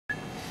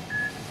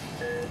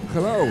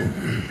Hello.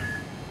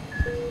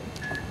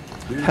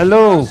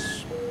 Hello.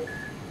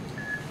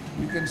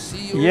 We can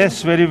see you.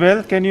 Yes, very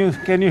well. Can you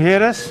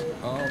hear us?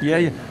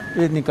 Okay. Yeah.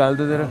 ये निकाल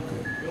दो जरा.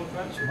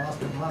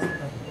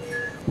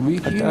 We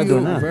hear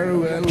you very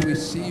well. We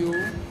see you.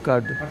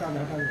 काट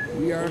दो.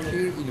 We are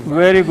here in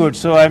Very good.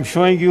 So I'm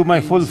showing you my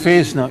full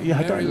face now. ये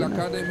हटा Meril दो.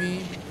 Academy.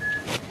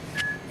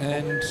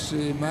 And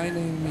my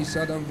name is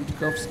Adam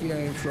Witkowski. I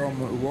am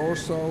from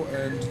Warsaw,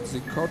 and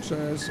the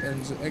coaches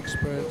and the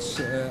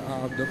experts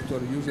are Dr.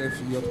 Józef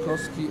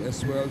Jotkowski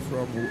as well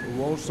from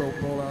Warsaw,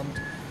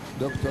 Poland,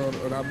 Dr.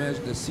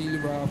 Ramesh De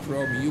Silva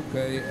from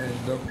UK,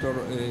 and Dr.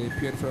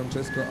 Pier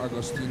Francesco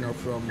Agostino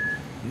from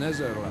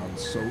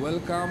Netherlands. So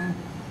welcome,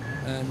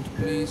 and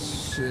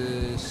please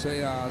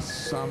say us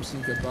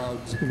something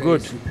about the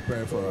case you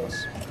prepare for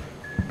us.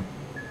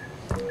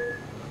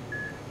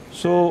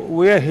 So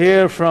we are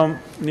here from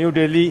New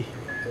Delhi,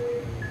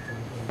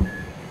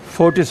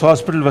 Fortis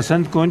Hospital,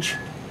 Vasant Kunj,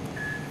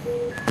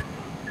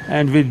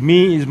 and with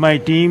me is my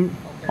team.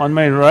 On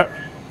my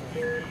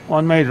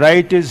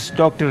right is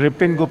Dr.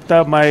 Ripin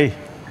Gupta,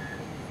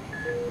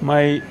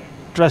 my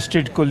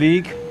trusted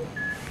colleague,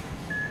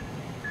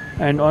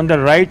 and on the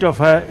right of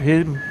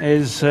him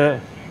is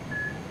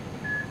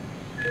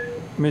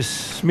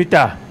Miss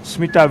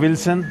Smita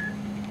Wilson,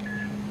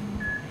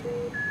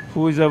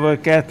 who is our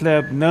cath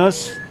lab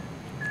nurse.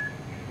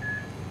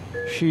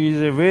 She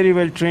is a very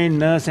well trained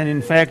nurse, and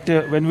in fact,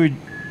 when we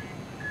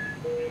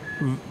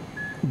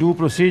do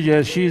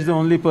procedures, she is the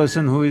only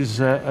person who is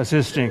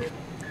assisting.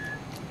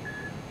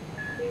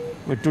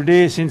 But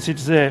today, since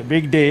it's a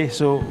big day,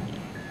 so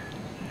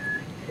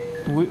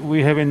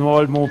we have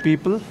involved more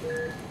people,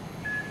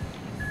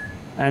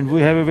 and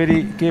we have a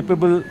very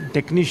capable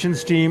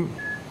technicians team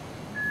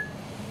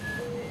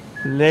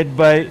led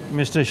by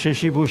Mr.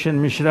 Shashi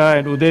Bhushan Mishra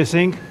and Uday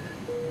Singh.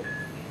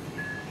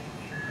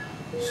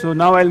 So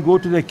now I'll go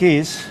to the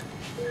case.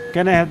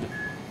 Can I have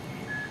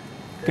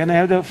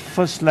the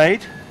first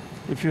slide,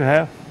 if you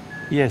have?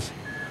 Yes.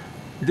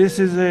 This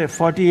is a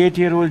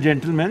 48-year-old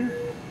gentleman.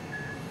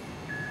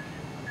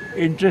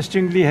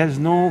 Interestingly, has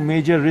no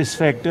major risk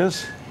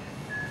factors,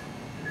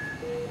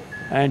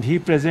 and he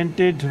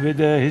presented with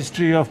a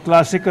history of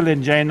classical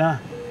angina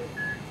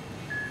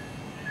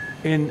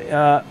in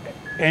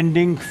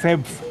ending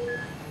Feb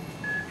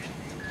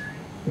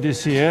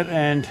this year,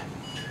 and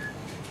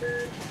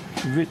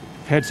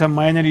had some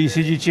minor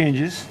ECG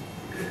changes,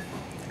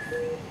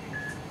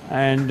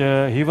 and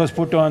he was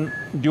put on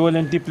dual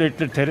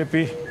antiplatelet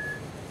therapy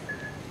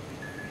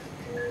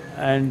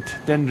and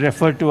then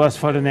referred to us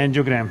for an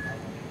angiogram.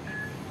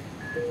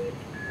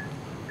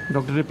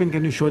 Dr. Ripin,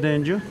 can you show the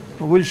angio?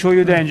 We'll show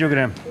you the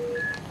angiogram.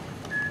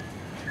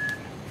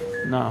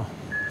 Now,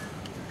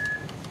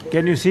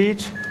 can you see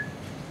it?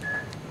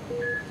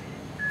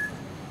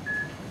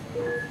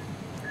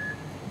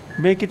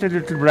 Make it a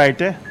little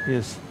brighter.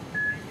 Yes.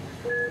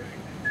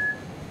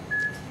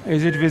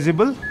 Is it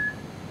visible?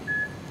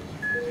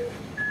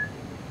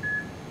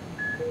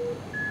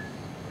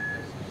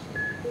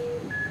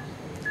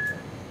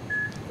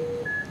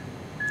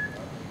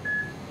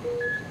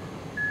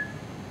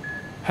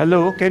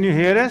 Hello, can you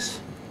hear us?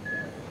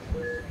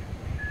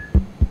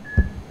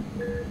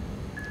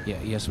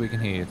 Yes, we can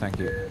hear you. Thank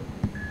you.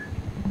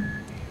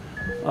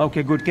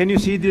 Okay, good. Can you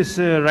see this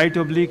right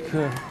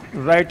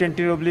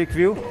anterior oblique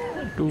view?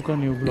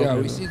 Yeah,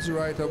 we see the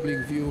right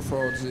oblique view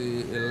for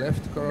the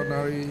left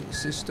coronary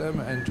system,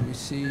 and we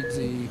see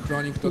the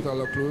chronic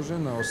total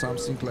occlusion or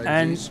something like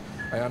this.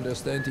 I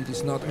understand it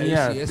is not ACS.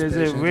 Yeah, there's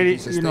patient,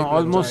 a very,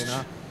 almost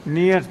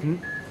near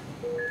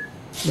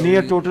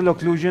total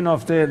occlusion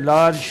of the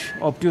large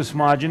obtuse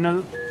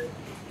marginal.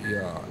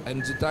 Yeah,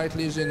 and the tight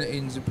lesion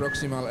in the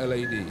proximal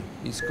LAD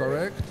is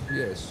correct?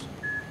 Yes.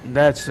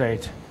 That's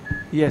right.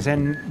 Yes,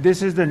 and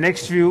this is the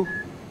next view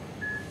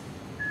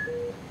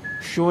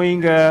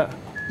showing a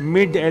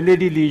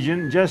mid-LAD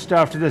lesion just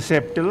after the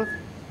septal,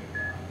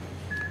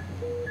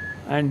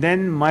 and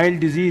then mild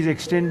disease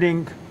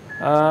extending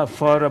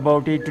for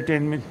about 8 to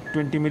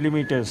 20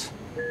 millimeters.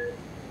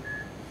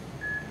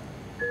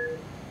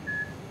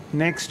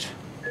 Next.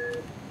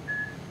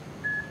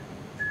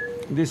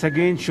 This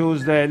again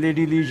shows the LAD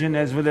lesion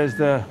as well as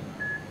the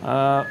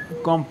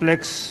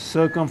complex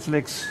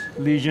circumflex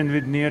lesion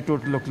with near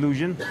total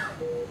occlusion.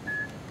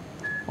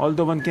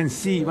 Although one can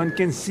see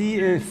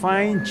a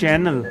fine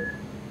channel.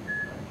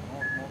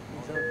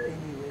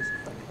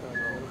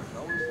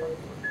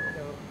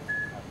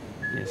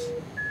 Yes.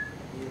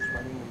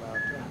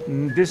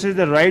 This is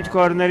the right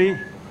coronary.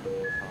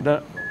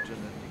 The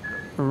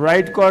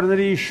right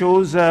coronary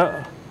shows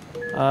a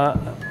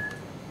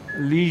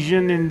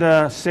lesion in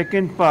the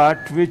second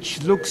part,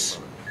 which looks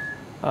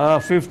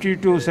 50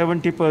 to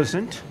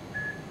 70%.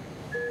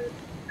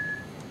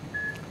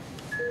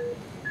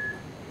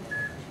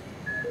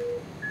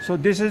 So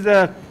this is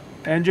the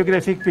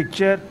angiographic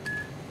picture.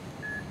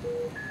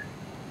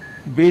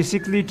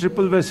 Basically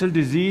triple vessel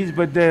disease,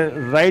 but the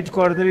right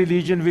coronary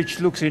lesion,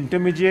 which looks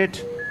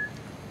intermediate.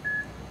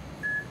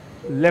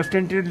 Left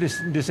anterior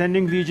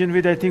descending lesion,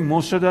 with I think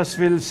most of us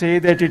will say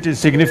that it is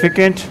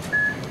significant.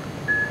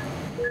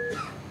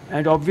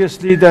 And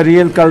obviously the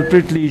real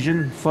culprit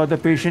lesion for the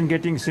patient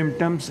getting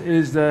symptoms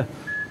is the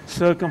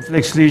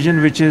circumflex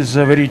lesion, which is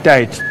very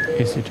tight.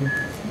 ACT.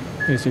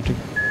 ACT.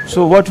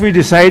 So what we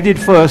decided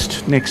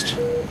first, next,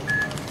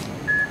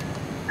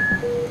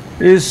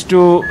 is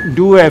to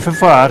do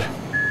FFR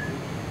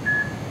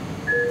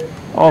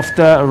of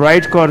the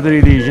right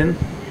coronary lesion,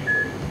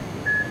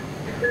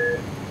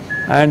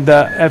 and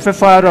the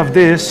FFR of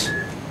this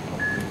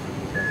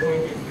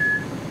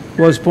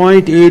was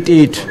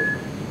 0.88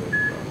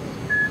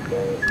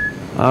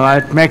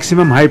 at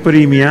maximum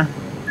hyperemia,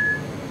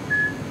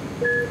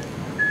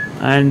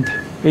 and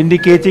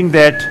indicating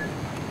that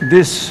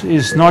this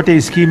is not a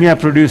ischemia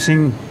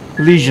producing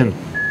lesion.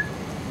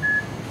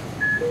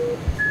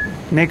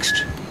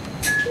 Next.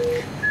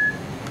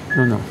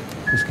 No.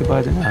 इसके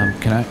बाद है ना?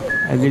 Can I?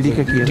 LED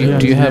का किया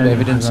Do you have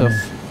evidence of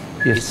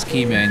Yes.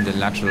 ischemia in the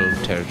lateral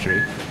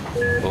territory,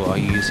 or are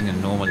you using a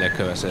normal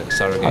echo as a A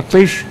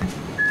surrogate?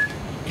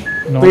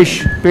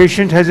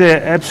 patient has a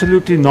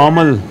absolutely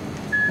normal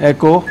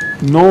echo,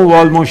 no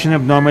wall motion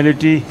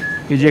abnormality,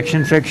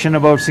 ejection fraction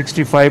about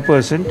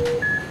 65%.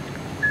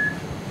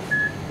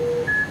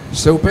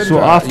 So, Upendra, So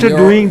after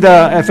doing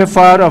the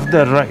FFR of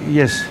the right,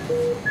 yes,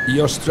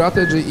 your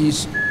strategy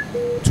is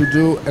to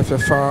do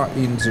FFR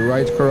in the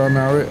right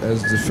coronary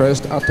as the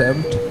first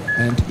attempt,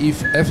 and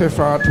if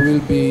FFR will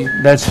be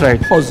that's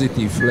right.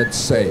 positive, let's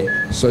say,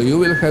 so you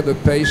will have a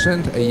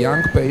patient, a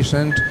young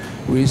patient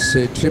with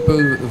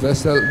triple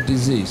vessel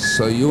disease,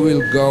 so you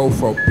will go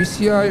for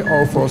PCI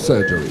or for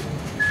surgery?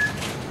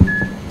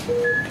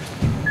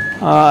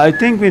 I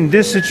think in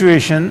this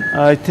situation,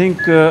 I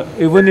think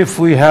even if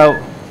we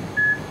have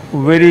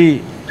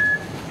very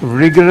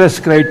rigorous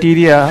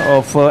criteria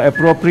of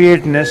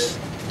appropriateness,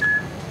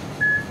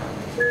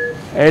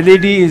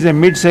 LED is a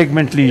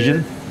mid-segment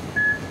lesion.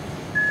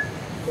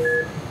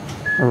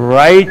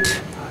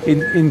 Right,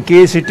 in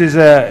case it is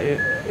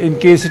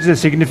a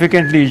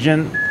significant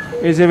lesion,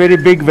 is a very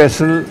big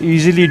vessel,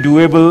 easily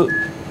doable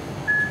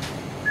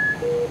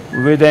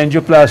with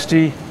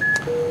angioplasty,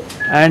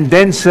 and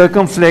then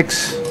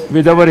circumflex.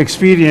 With our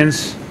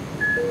experience,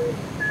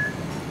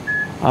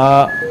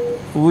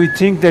 we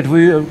think that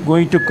we are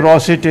going to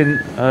cross it in,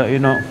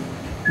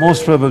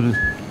 most probably,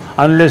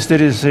 unless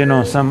there is,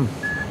 some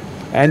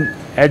an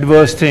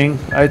adverse thing.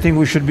 I think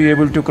we should be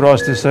able to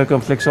cross the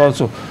circumflex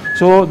also.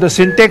 So the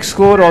syntax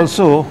score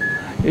also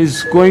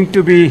is going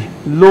to be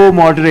low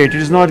moderate.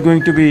 It is not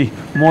going to be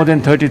more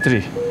than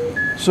 33.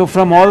 So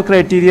from all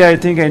criteria, I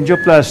think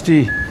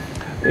angioplasty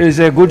is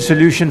a good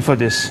solution for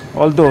this.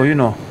 Although,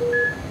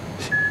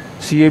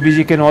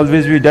 CABG can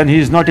always be done. He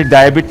is not a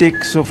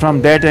diabetic, so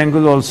from that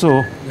angle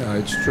also, Yeah,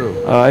 it's true.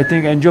 I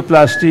think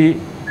angioplasty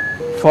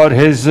for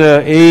his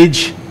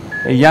age,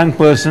 a young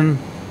person,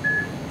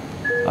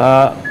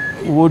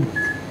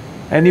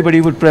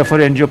 anybody would prefer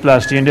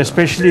angioplasty, and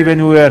especially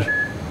when we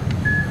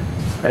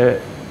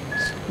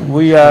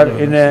are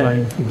in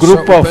a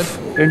group So, of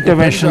Upendra,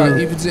 interventional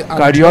if the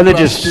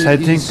cardiologists. I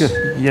angioplasty think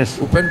is- yes.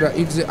 Upendra,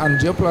 if the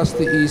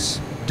angioplasty is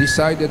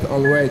decided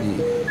already,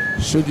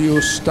 should you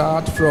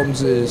start from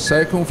the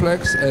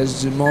circumflex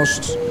as the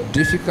most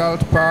difficult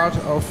part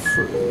of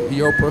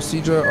your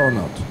procedure or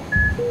not?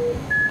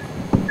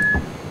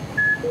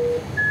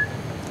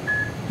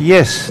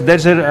 Yes,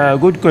 that's a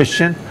good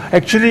question.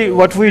 Actually,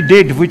 what we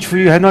did, which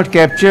we have not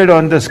captured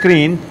on the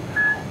screen,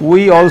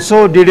 we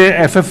also did a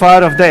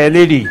FFR of the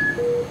LED.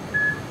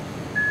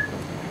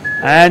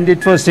 And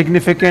it was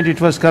significant, it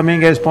was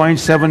coming as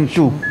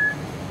 0.72.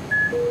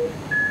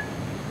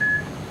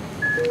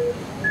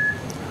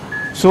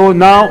 So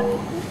now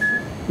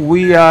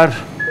we are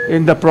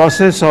in the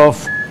process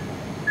of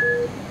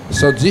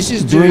So this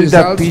is doing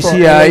the result for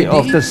PCI LAD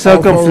of the or for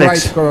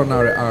circumflex. right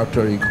coronary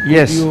artery? Could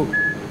Yes. you-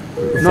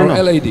 No, for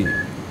no. LAD.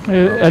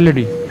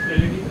 LED.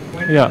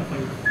 Yeah.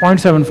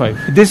 0.75.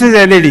 This is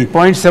LED,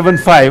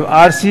 0.75.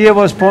 RCA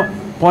was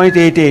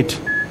 0.88.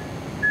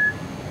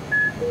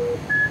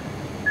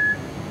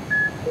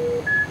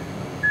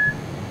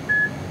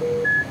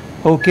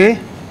 Okay.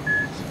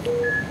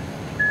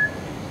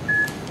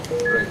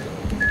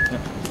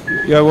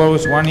 Yeah, well,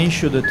 was one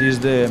issue that is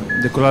the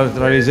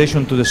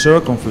collateralization to the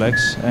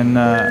circumflex, and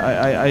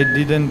I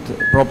didn't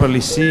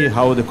properly see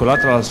how the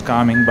collateral is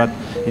coming, but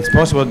it's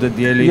possible that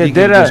the LED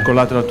is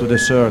collateral to the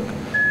circ.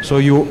 So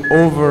you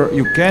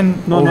can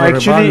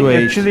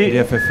over-evaluate actually, the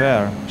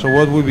FFR. So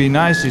what would be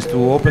nice is to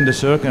open the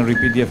circ and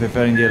repeat the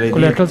FFR in the LED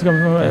Collaterals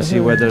coming from and see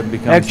whether it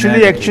becomes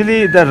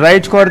Actually, the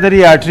right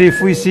coronary artery,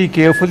 if we see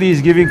carefully, is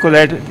giving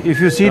collateral. If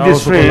you see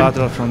this frame,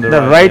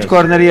 the right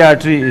coronary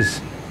artery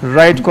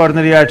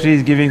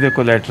is giving the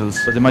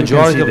collaterals. But the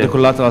majority of the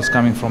collaterals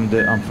coming from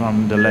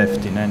the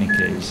left in any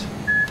case.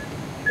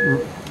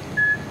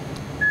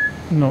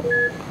 No.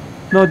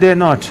 No, they're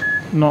not.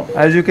 No.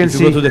 As you can If you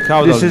see, go to the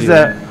caudal this is view.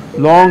 a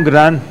long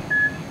run.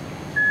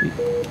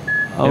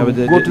 But Go to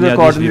the this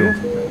caudal view.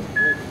 view.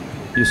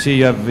 You see,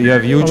 you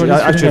have huge, Oh, but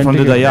it's actually from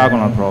the identical.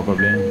 diagonal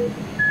probably.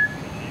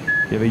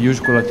 You have a huge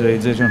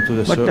collateralization to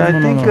the But circle. I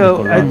think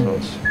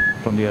collaterals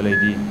from the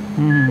LED.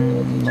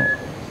 No.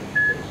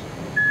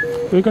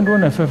 We can do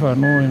an FFR,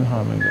 no in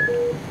harming that.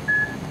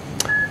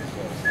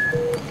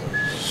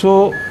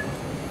 So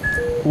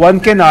one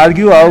can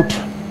argue out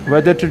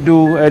whether to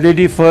do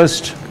LED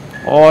first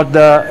or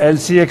the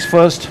LCX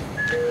first,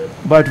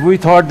 but we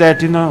thought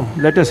that,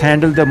 let us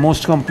handle the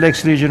most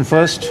complex region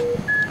first,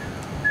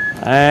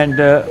 and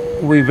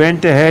we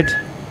went ahead,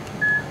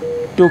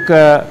 took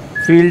a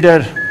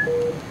fielder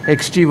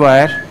XT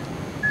wire.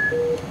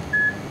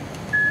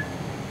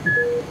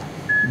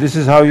 This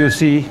is how you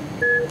see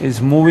is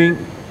moving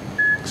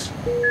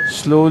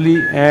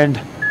slowly, and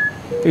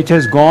it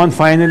has gone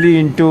finally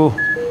into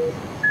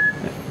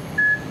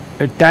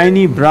a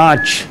tiny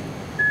branch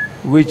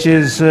which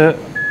is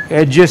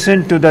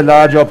adjacent to the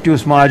large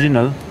obtuse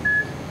marginal.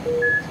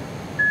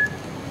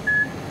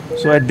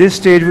 So at this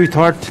stage we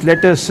thought,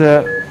 let us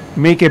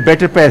make a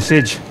better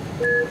passage,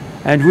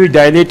 and we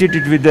dilated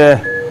it with a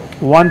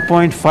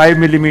 1.5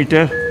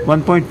 millimeter,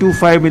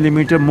 1.25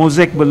 millimeter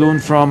mosaic balloon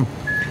from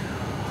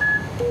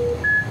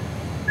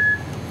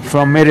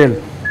Meril.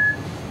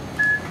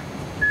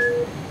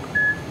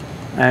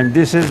 And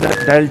this is the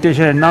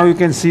dilatation, and now you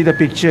can see the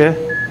picture,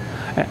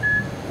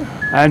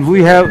 and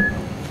we have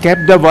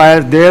kept the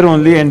wire there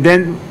only and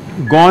then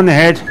gone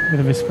ahead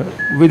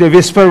with a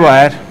whisper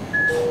wire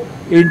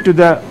into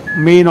the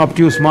main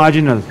obtuse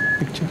marginal.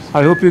 Pictures.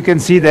 I hope you can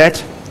see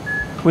that.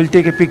 We'll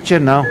take a picture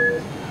now.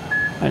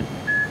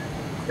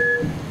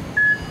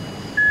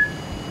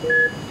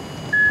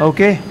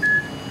 Okay,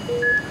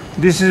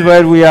 this is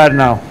where we are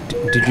now.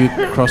 Did you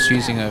cross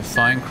using a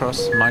fine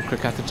cross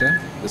microcatheter,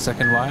 the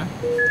second wire?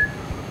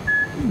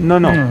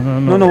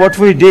 No. What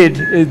we did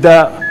is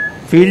the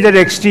fielder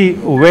XT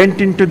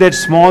went into that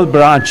small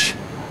branch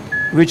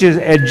which is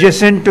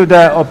adjacent to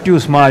the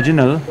obtuse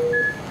marginal.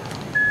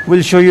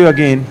 We'll show you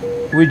again.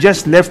 We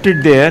just left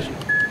it there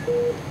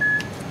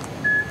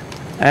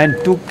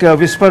and took a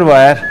whisper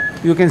wire.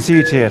 You can see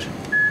it here.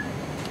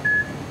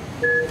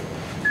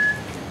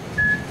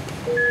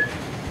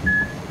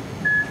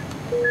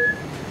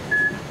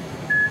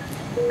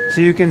 So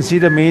you can see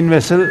the main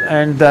vessel,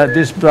 and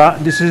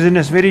this is in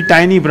a very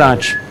tiny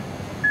branch.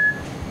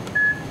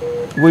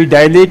 We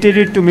dilated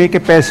it to make a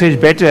passage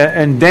better,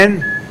 and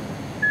then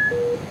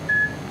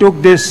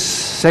took this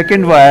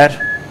second wire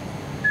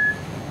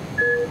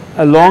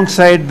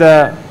alongside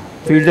the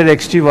fielder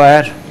XT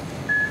wire,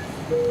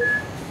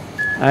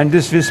 and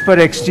this whisper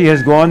XT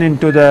has gone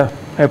into the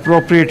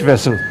appropriate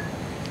vessel,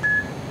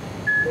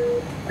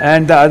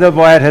 and the other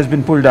wire has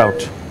been pulled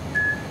out.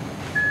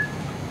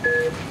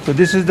 So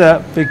this is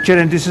the picture,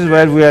 and this is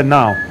where we are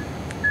now.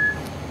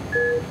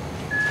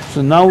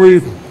 So now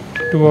we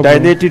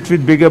dilate it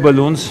with bigger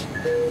balloons.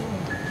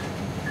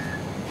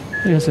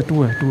 Yes, sir,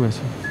 2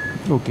 sir.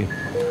 Okay.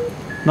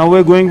 Now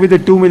we're going with a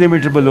 2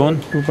 millimeter balloon.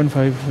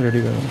 2.5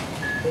 ready balloon.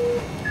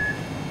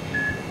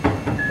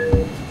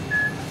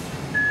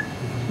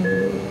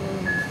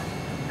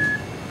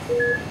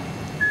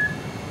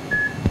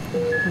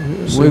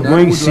 We're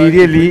going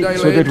serially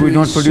so that we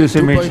don't produce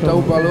a major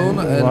balloon,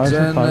 and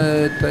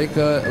then take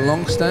a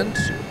long stent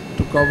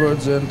to cover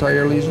the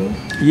entire lesion.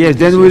 Yes,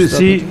 then we'll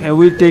see.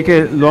 We'll take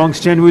a long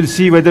stent. We'll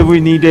see whether we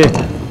need a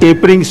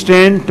tapering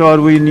stent or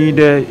we need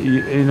a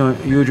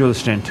usual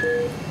stent.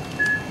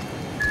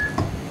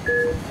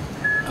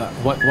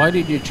 Why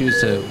did you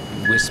choose a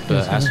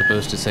whisper as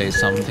opposed to say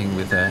something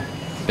with a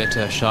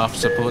better shaft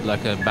support,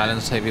 like a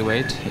balanced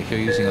heavyweight, if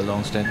you're using a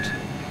long stent?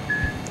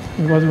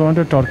 Because we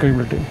wanted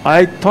torqueability.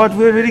 I thought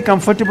we were very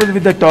comfortable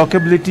with the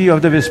torqueability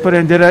of the whisper,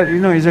 and there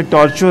are, is a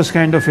tortuous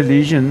kind of a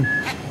lesion,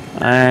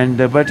 and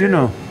but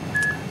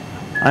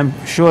I'm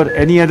sure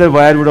any other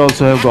wire would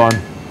also have gone.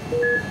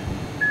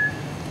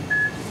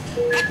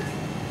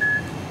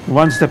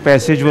 Once the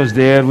passage was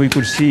there, we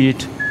could see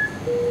it.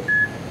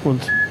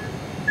 Pulls.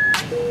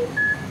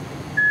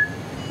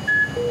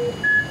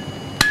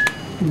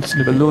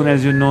 The balloon,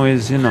 as you know,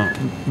 is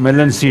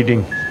melon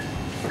seeding.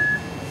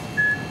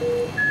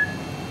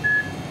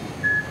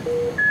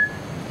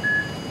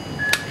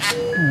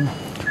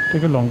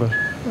 Take a longer.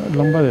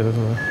 Lamba de do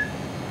thoda.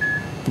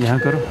 Yahan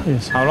karo.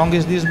 Yes. How long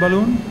is this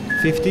balloon?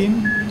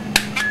 15?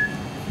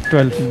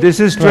 12. This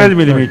is 12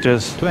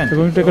 millimeters. 20. We're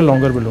going to take a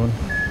longer balloon.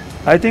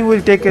 I think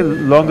we'll take a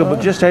longer, but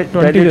just add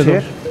 20 it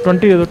here.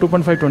 20 is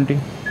 2.5 20.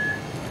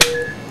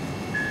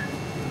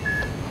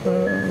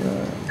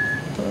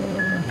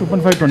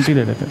 2.5 20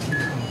 ले लेते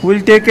हैं.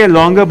 We'll take a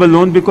longer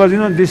balloon because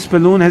this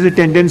balloon has a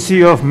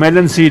tendency of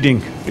melon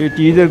seeding. It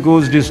either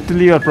goes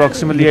distally or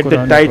proximally at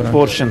the tight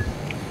portion.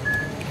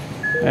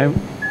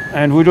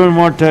 And we don't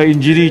want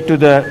injury to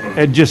the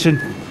adjacent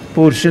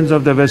portions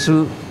of the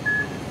vessel,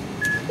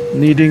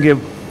 needing a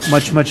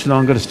much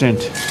longer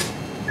stent.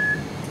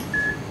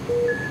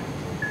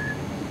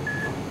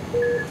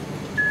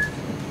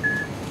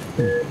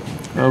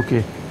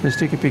 Okay, let's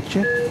take a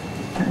picture.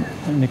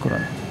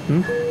 Nikoran.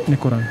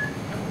 Nikoran.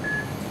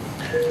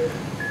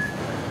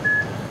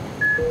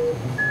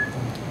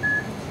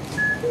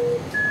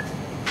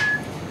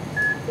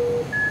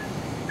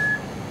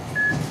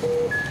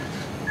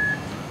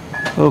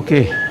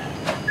 Okay.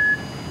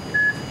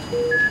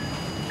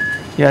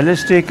 Yeah,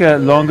 let's take a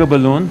longer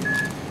balloon.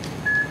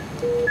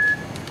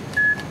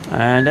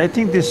 And I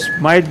think this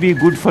might be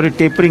good for a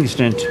tapering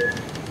stent.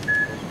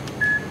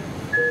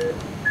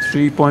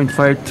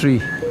 3.53.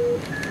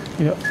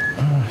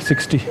 Yeah,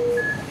 60.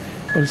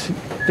 We'll see.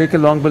 Take a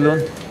long balloon.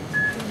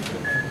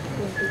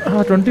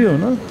 20 हो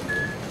ना?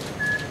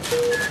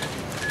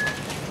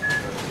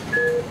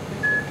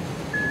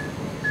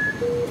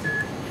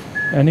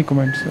 Any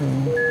comments?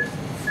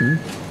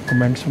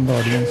 Comments from the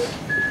audience?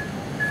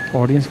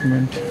 Audience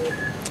comment.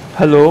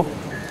 Hello.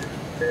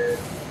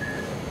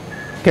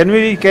 Can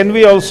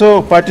we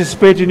also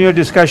participate in your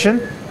discussion?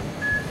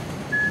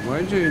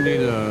 Why do you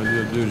need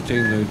do you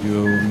think that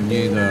you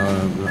need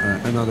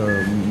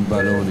another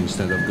balloon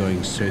instead of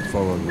going straight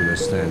forward with a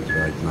stand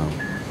right now?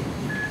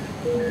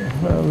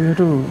 We have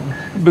to.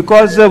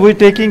 Because we're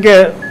taking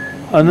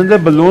another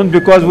balloon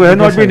because we have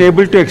not been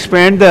able to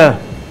expand the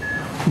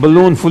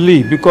balloon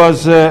fully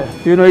because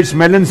it's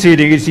melon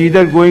seeding. It's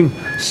either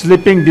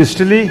slipping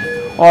distally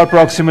or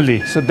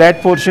proximally. So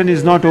that portion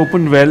is not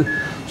opened well.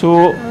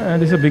 So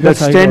And it's a bigger the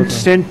size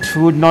stent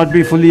would not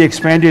be fully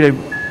expanded.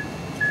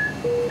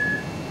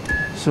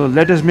 So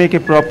let us make a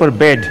proper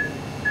bed.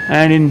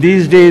 And in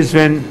these days,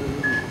 when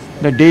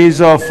the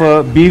days of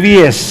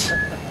BVS,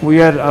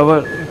 we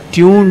are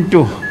tuned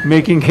to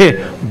making a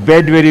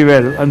bed very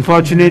well.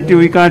 Unfortunately,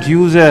 we can't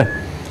use a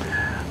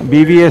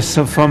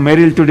BVS from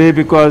Meril today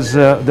because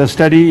the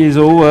study is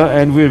over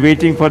and we're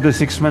waiting for the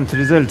 6-month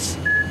results.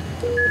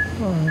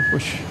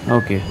 push.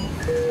 Okay.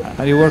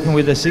 Are you working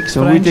with the 6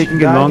 So French we're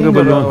taking a longer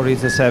guiding balloon. or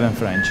is the 7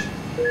 French?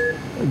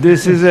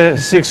 This is a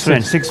 6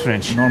 French. 6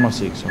 French. Normal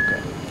 6,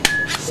 okay.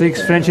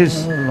 6 French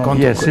is, Long.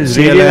 yes, his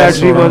CLS radial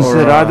artery was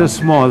or, rather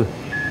small.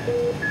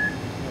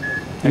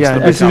 Yeah, extra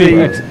this is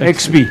backup. a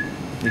XB.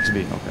 XB,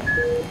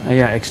 okay.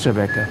 Yeah, extra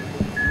backup.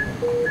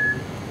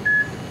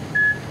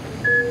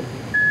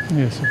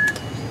 Yes,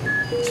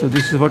 sir. So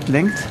this is what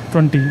length?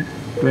 20.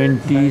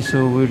 20,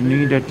 so we'll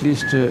need at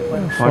least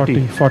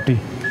 40. 40.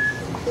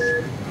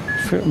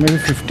 Maybe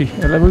 50.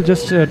 I will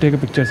just take a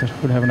picture, sir.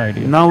 We'll have an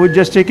idea. Now we'll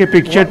just take a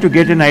picture to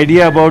get an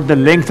idea about the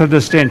length of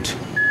the stent.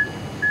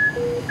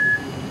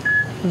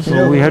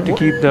 So we have to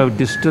keep the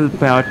distal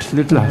part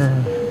little.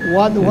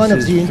 One of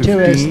is the 15,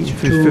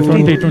 interests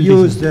 20, to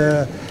use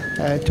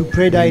to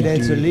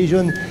predilate the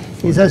lesion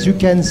is, as you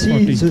can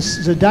see,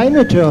 40. the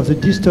diameter of the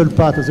distal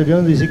part of the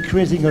lesion is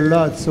increasing a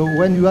lot. So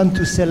when you want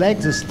to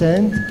select the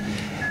stent,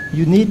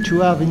 you need to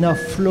have enough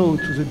flow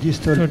to the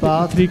distal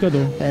part. 3 का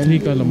दो. 3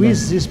 का And लंबा.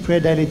 with this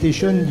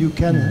predilatation, you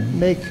can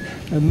make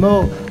a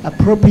more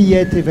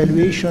appropriate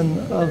evaluation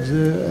of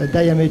the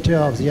diameter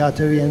of the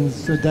artery and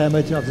the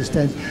diameter of the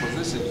stent.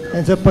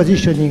 And the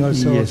positioning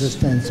also of the Yes.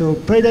 stent. So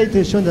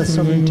predilatation has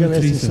some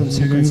interest in some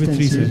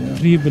circumstances.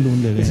 3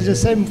 balloon ले This is रहे the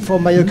हैं. same for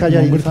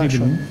myocardial Longer 3 infarction.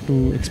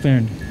 balloon to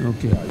expand.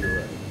 Okay.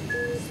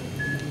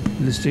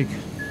 Let's take.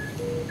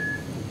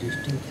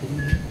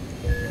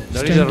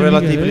 There is a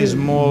relatively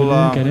small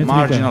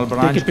marginal Take a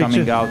branch picture.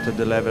 coming out at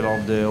the level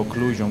of the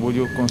occlusion. Would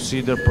you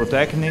consider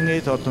protecting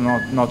it or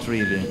not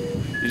really?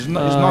 It's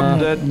not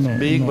that no,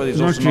 big, no. but it's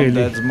Not also really.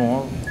 not that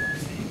small.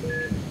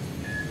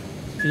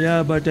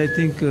 Yeah, but I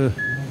think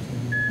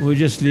we'll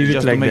just leave Just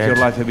it to like make that. your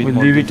life a bit We'll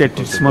more leave it at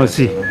difficult its to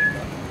mercy. test.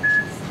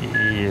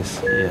 Yes,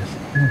 yes.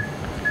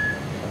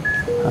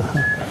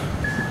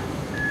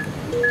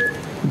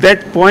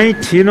 That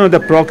point, the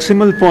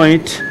proximal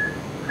point,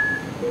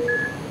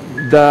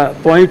 the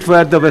point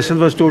where the vessel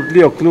was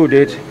totally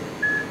occluded,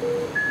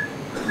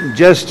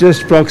 just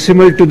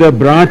proximal to the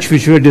branch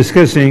which we were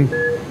discussing,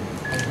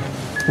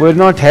 we're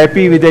not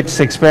happy with its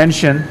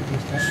expansion.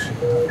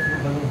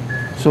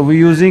 So we're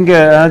using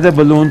another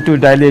balloon to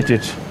dilate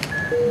it.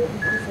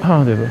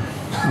 हाँ दे दो.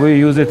 We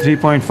use a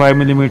 3.5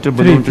 millimeter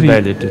balloon to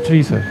dilate it.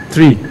 3 sir.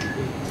 3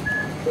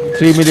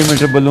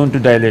 millimeter balloon to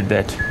dilate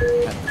that.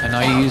 And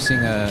are you using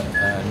a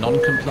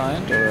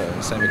non-compliant or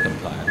a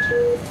semi-compliant?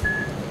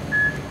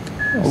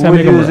 We'll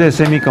use a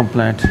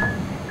semi-compliant.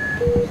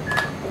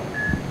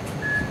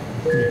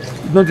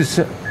 No, this.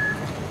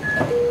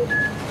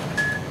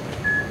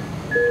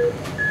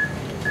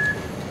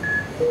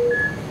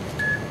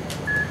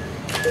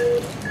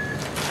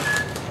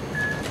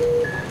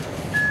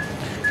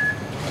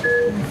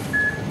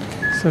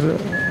 Sir,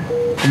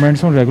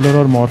 comments on regular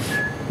or morph?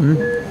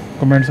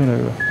 Comments on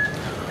regular.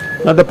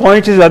 Now the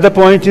other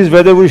point is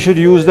whether we should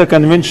use the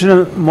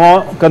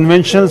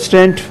conventional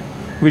stent,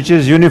 which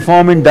is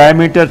uniform in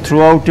diameter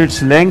throughout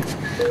its length,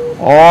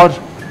 or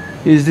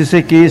is this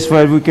a case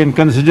where we can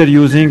consider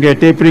using a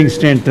tapering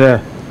stent,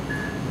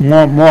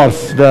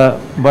 morph, the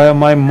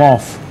biomime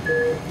morph.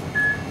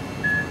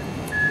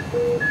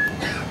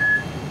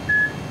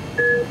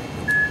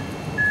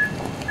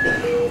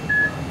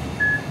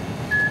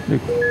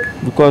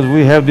 Because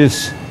we have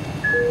this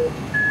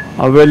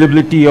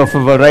availability of a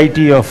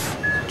variety of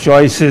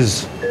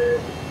choices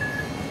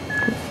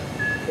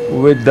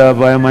with the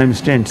biomime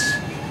stents.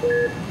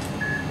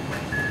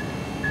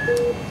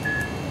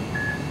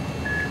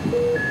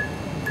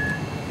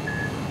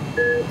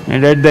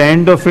 And at the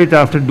end of it,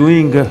 after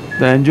doing the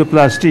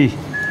angioplasty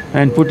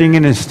and putting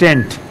in a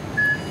stent,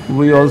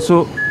 we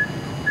also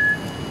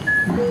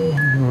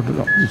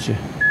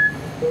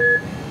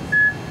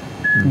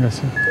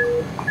Yes, sir.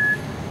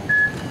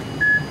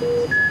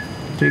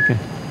 Take it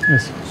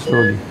Yes.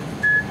 slowly.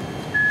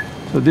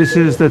 So this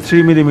is the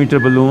 3 millimeter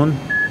balloon,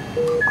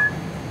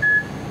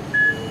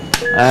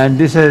 and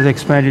this has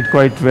expanded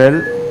quite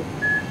well.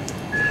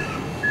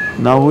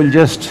 Now we'll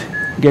just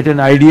get an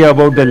idea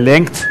about the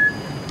length.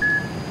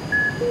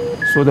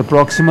 So the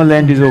proximal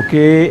end is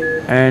okay,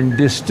 and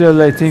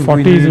distal I think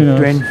we 40 is need enough,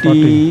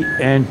 20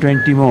 and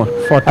 20 more.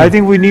 40. I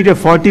think we need a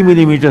 40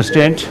 millimeter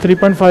stent.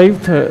 3.5,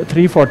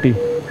 340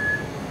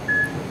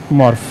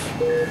 morph.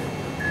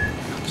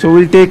 So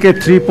we'll take a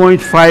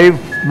 3.5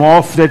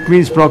 morph, that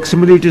means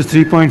proximally it is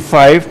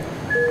 3.5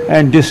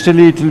 and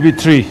distally it will be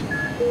 3.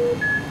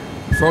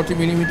 40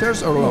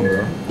 millimeters or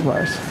longer?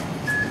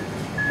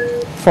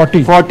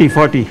 40.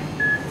 40.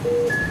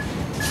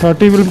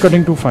 30 will be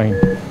cutting too fine.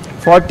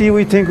 40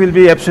 we think will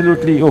be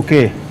absolutely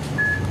okay,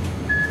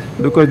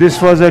 because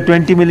this was a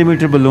 20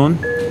 millimeter balloon.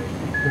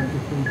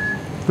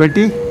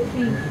 20?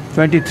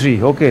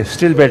 23, okay,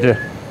 still better.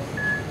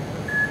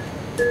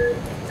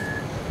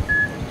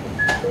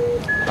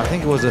 I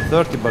think it was a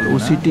 30 balloon.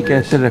 OCT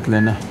कैसे रख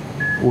लेना?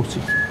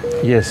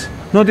 OCT. Yes.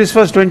 No, this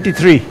was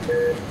 23.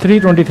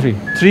 323.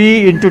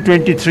 3 into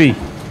 23.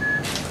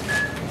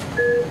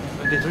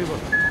 23 was.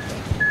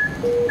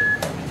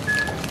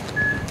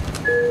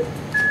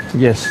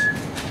 Yes.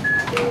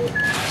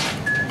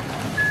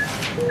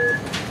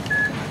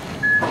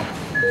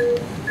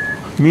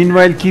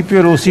 Meanwhile, keep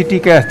your OCT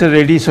catheter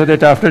ready so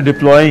that after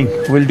deploying,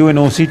 we'll do an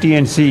OCT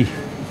and see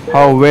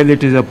how well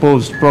it is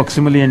opposed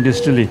proximally and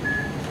distally.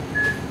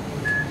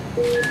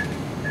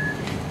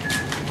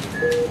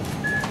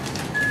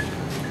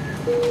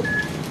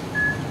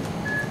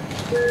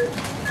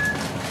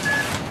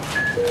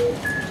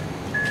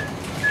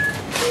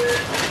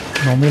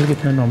 Nominal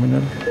कितना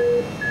nominal?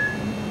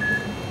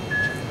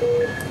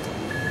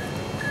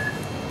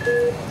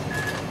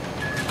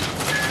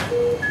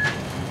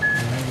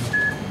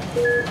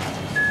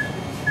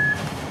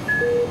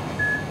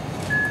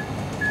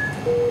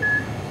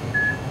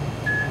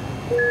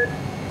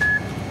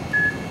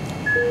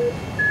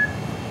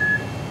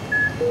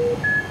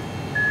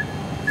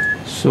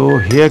 So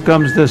here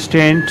comes the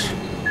stent,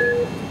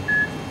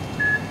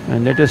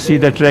 and let us see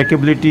the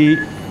trackability.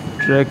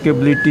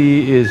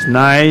 Trackability is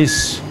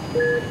nice.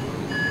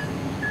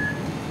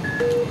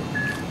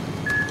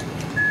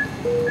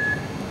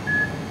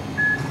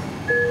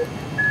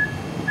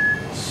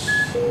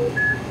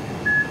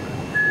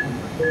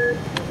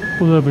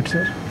 Pull a bit,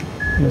 sir.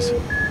 Yes.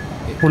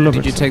 Pull a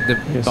Did bit. you sir. take the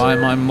Yes.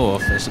 biomime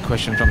morph? That's a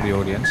question from the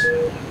audience.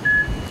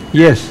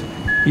 Yes,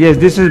 yes,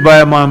 this is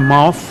by my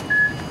mouth.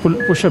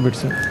 Push a bit,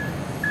 sir.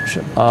 Push a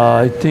bit.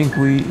 I think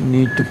we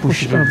need to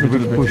push Push it a up a little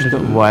little bit, bit, push the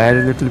little. wire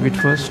a little bit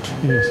first.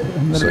 Yes, sir.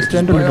 And So then it's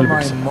extend a little bit,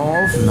 biomime sir.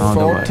 morph, No,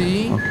 the wire.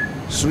 40, Okay.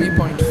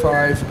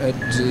 3.5 at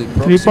the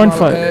 3.5.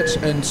 proximal edge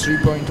and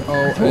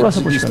 3.0 थोड़ा at सा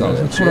the push distal करना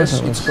है, edge. थोड़ा Yes, सा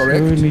it's बस।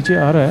 correct. वो नीचे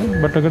आ रहा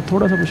है, but अगर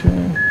थोड़ा सा पुश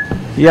करें।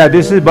 Yeah,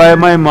 this is by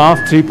my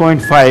mouth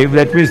 3.5.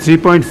 That means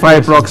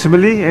 3.5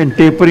 proximally and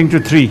tapering to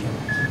 3.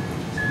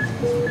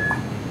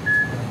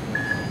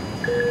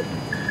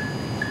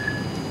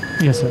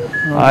 Yes, sir.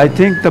 I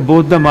think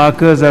both the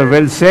markers are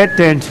well set,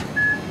 and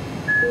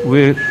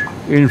we're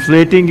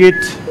inflating it,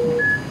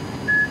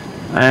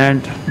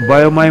 and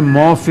biomime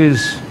morph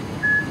is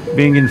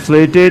being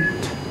inflated.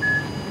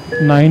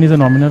 9 is a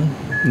nominal.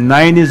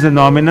 9 is the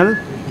nominal.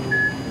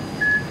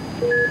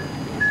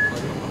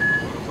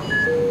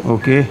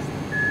 Okay.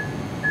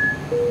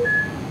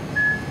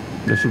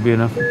 That should be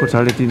enough. ऊपर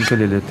 3.5 का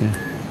ले लेते हैं.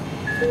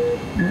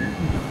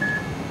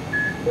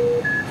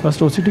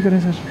 First OCT करें,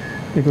 sir.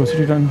 Take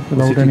OCT done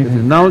without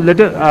anything. Now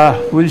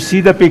we'll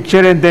see the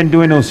picture and then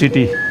do an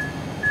OCT.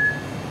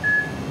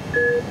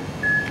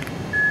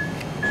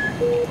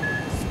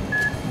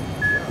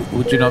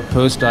 Would you not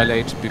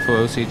post-dilate before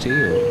OCT?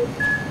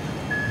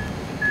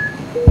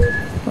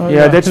 Or?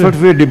 Yeah, that's what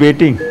we're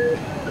debating.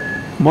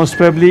 Most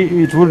probably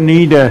it would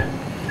need a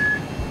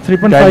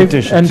 3.5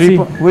 dilatation. NC.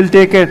 We'll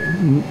take a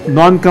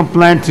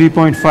non-compliant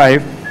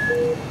 3.5,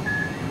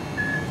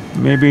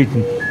 maybe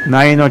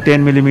 9 or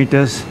 10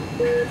 millimeters.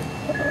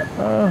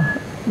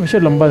 वैसे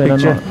लंबा देना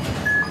Picture. ना।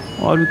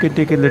 Or we can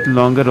take a little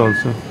longer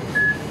also.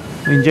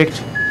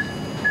 Inject.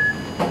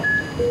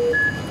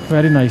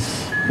 Very nice.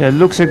 Yeah,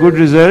 looks a good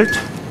result.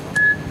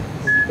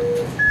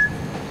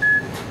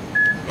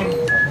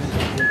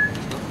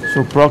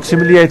 So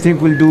proximally I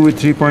think we'll do with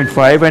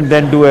 3.5 and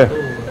then do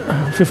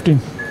 15.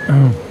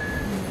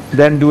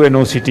 then do an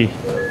OCT.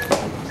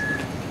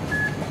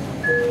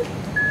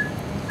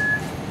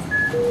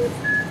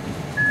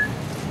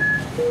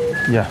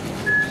 Yeah.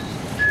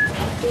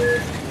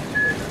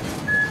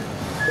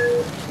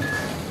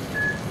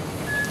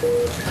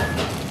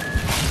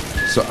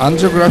 So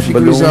angiographic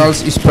Balloon.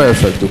 results is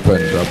perfect,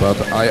 Upendra,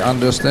 but I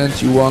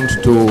understand you want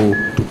to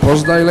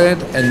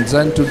post-dilate and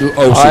then to do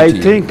OCT. I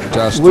think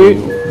just we,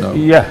 to know.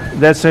 yeah,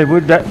 that's right.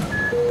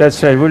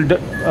 That's right. We'll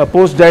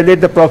post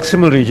dilate the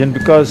proximal region,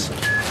 because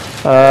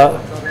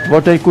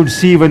what I could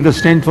see when the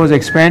stent was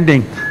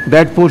expanding,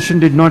 that portion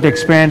did not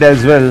expand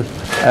as well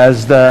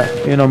as the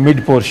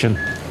mid portion.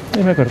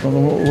 ये मैं करता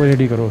हूँ, वो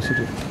ready करो OCT.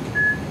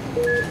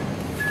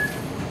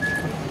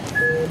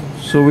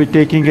 So we're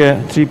taking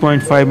a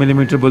 3.5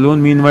 millimeter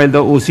balloon. Meanwhile,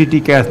 the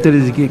OCT catheter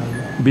is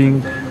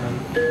being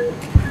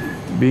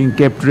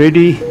kept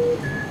ready.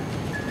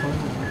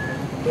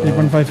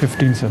 3.5,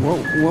 15, sir.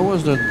 What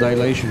was the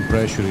dilation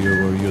pressure you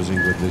were using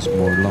with this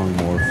more long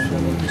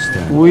morph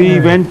stent? We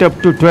went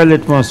up to 12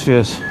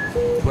 atmospheres.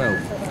 12.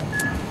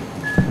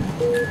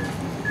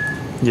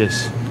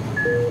 Yes.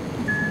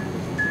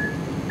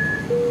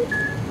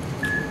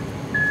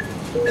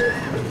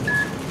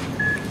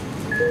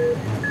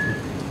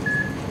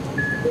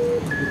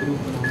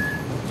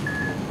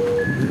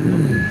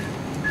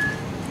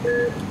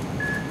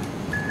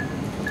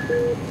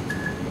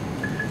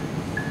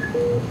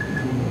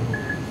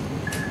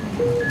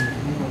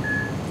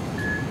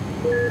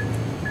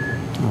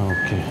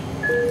 Okay.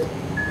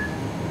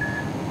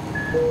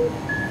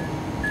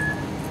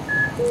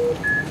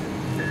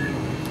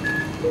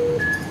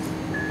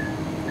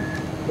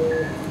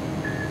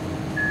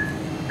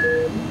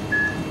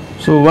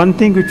 So one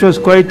thing which was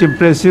quite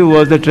impressive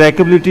was the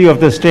trackability of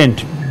the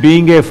stent.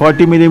 Being a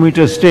 40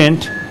 millimeter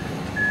stent,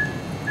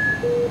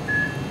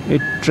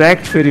 it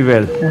tracked very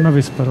well On a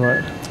whisper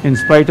wire. in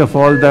spite of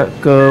all the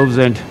curves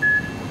and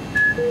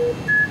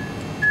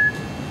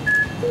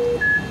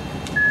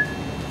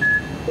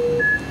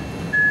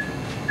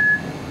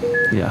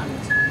yeah.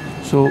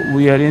 So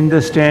we are in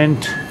the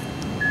stent.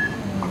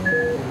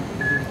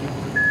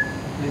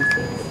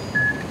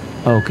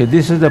 Okay,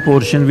 this is the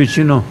portion which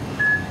on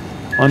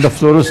the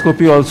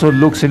fluoroscopy also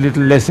looks a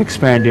little less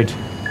expanded.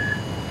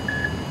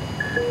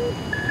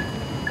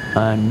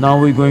 And now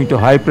we're going to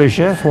high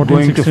pressure, 14,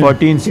 going 16. to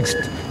 14,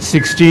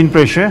 16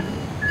 pressure.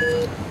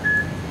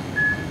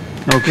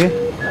 Okay,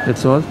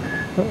 that's all.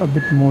 A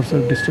bit more,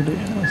 sir, distally.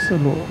 So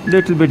low.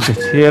 Little bit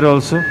here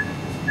also.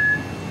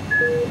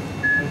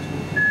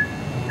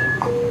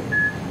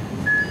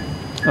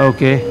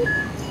 Okay.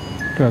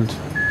 12.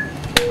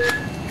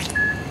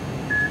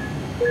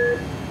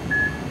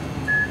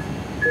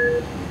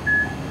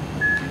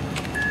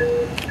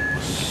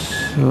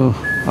 So,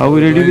 are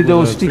we ready with the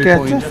OCT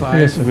catheter? 3.5,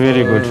 Yes, sir.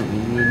 Very good.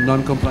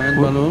 Non-compliant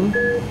balloon?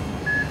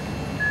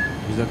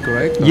 Is that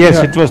correct? Yes,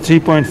 Yeah. it was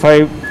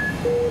 3.5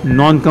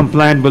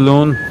 non-compliant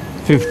balloon,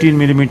 15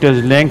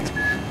 millimeters length.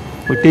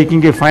 We're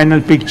taking a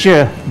final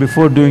picture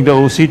before doing the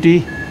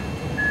OCT.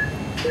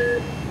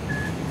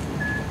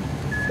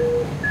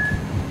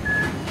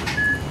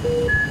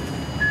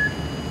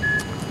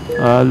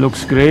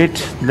 Looks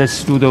great.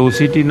 Let's do the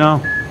OCT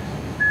now.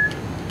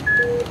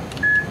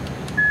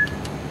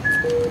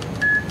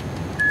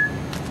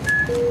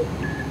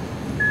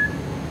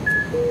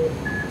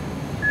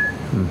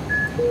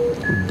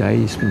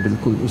 Die इसमें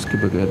बिल्कुल उसके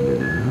बगैर ले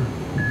लेना,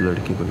 blood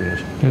के बगैर.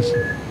 Yes,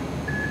 sir.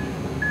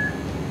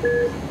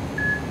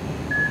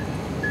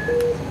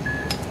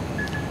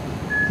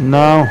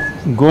 Now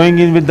going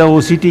in with the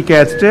OCT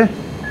catheter.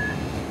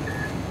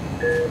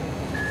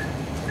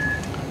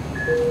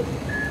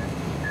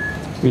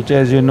 Which,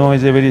 as you know,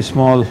 is a very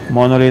small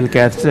monorail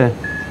catheter.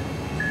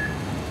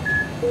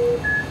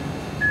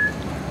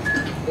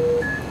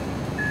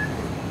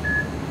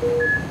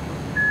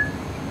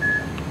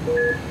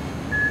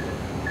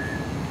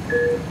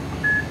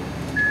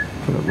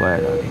 थोड़ा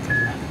wire आगे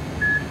करना.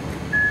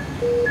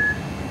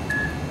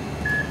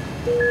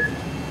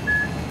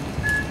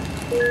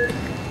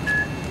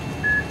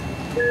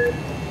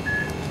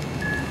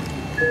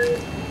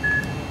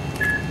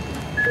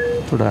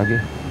 थोड़ा आगे.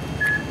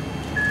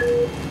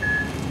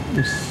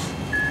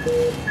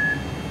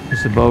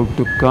 It's about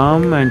to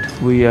come and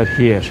we are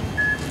here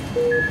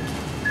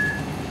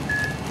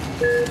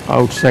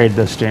outside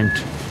the stent.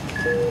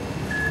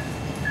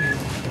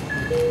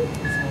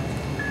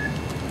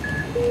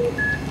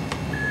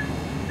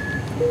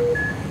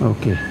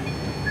 Okay.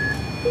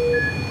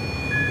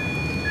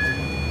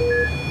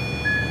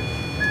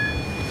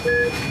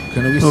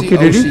 Can we see Okay,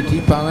 ready?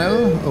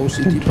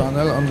 OCT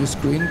panel on the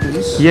screen,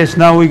 please? Yes,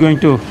 now we're going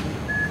to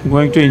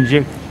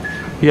inject.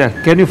 Yeah,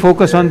 can you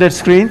focus on that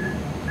screen?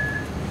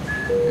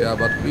 Yeah,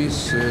 but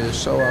please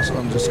show us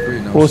on the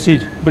screen.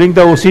 OCT. Bring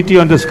the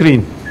OCT on the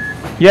screen.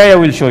 Yeah,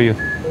 we'll show you.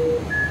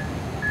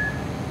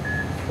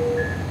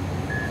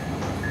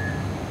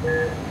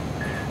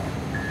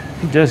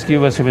 Just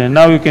give us a minute.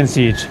 Now you can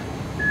see it.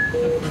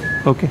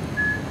 Okay.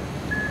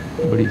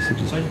 बड़ी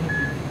series.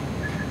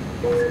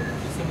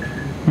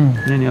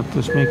 नहीं अब तो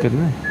उसमें ही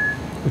करना है.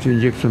 कुछ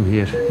inject from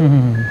here.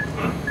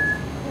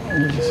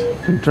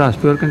 Contrast,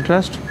 pure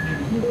contrast.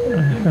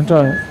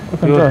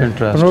 Pure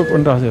contrast.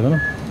 Contrast दे दो ना.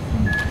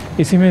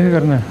 इसी में से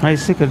करना है. हाँ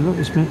इससे कर लो.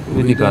 इसमें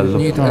भी निकाल लो.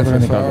 Need हाँ, FFR.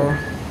 निकाल लो.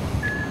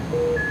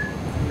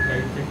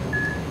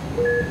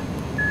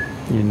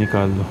 ये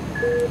निकाल लो.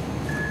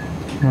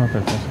 हाँ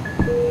करता हूँ.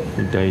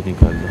 ये डाई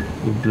निकाल लो.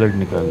 ये ब्लड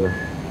निकाल लो.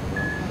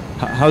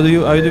 How do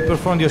you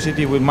perform the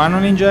OCT, with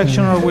manual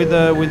injection or with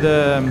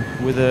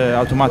the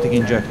automatic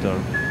injector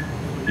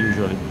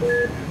usually?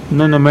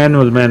 No,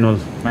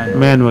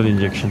 manual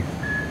injection.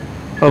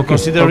 Okay.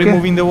 Consider okay.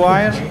 removing the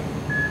wire.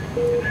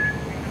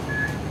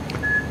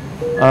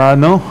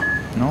 No.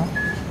 No?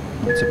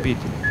 It's a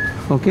pity.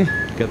 Okay.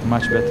 Get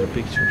much better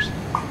pictures.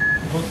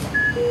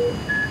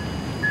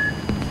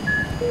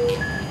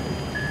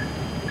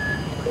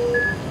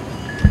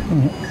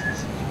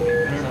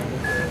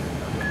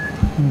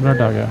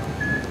 Blood आ गया.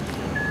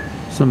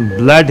 Some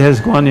blood has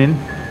gone in.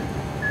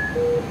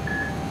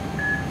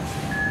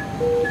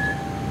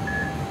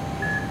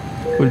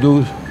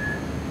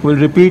 We'll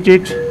repeat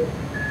it.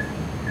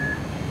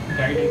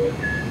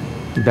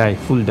 Dye,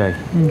 full dye.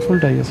 Full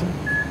dye, yes, sir.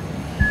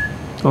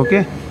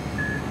 Okay.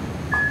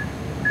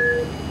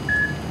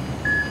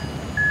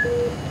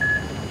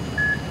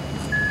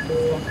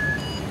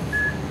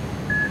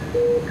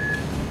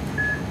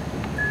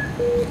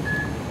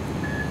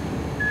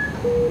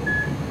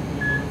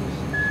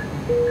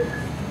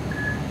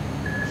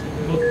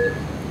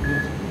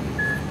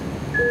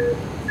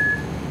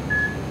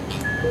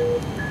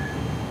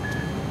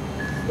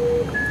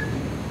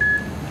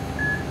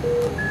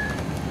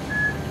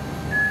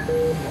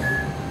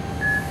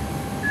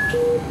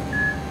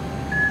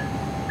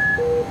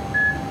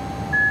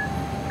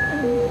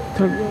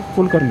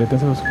 पुल कर लेते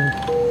हैं sir उसको,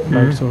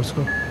 light source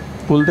को.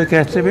 Pull the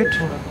catch a bit.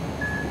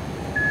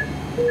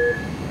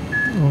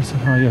 और sir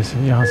हाँ yes,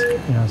 यहाँ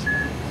से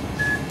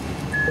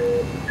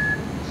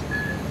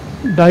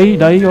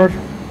डाई और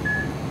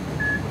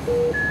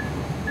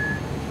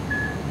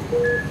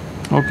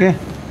Okay.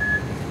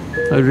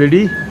 Are you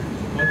ready?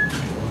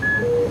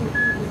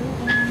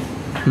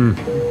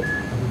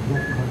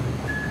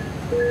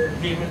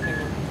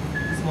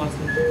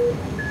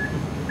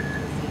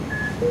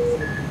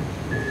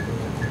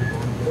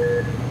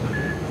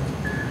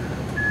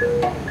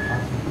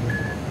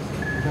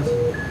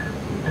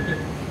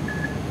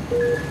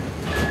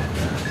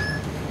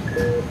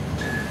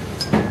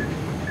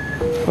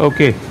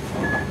 Okay.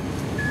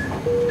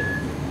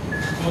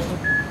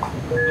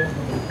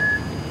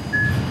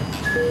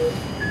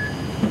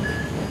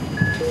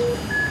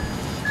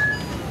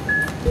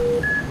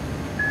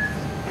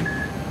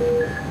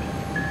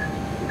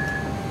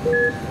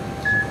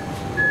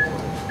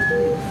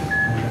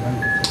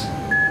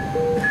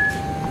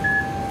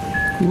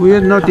 We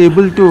are not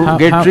able to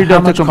get rid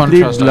of the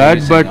complete blood,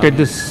 but at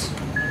this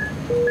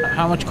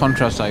How much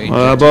contrast are you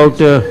about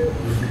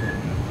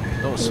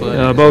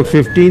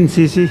 15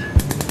 cc.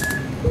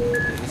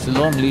 It's a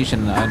long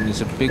lesion and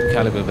it's a big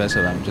caliber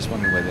vessel. I'm just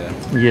wondering whether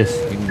Yes.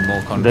 you need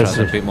more contrast, a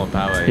That's bit more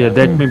power. Yeah,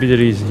 that may be the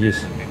reason.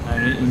 Yes.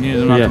 You need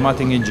an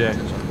automatic inject.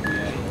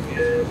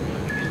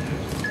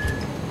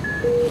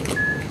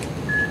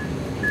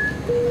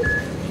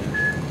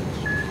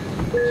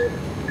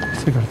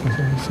 इससे करते हैं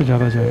sir, इससे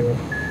ज़्यादा जाएगा.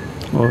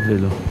 और ले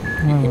लो.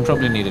 You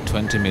probably need a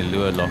 20 mil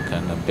lure lock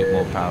and a bit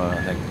more power.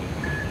 Like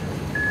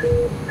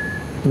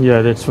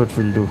Yeah, that's what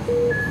we'll do.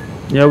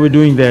 Yeah, we're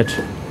doing that.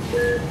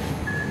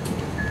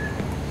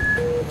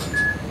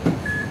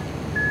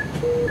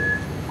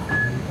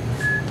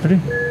 Ready?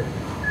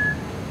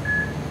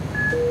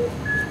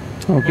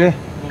 Okay.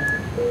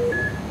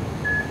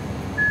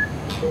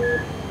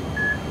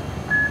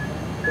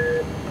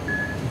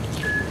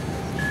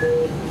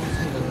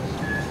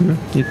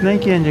 इतना ही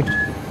किया इंजेक्ट.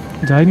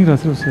 जा ही नहीं रहा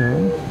सर उससे.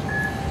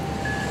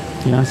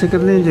 यहाँ से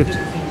कर ले इंजेक्ट.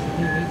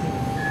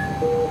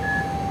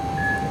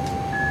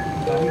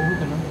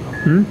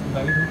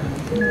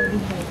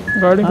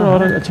 गाड़ी को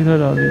और अच्छी तरह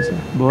डाल दी सर.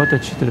 बहुत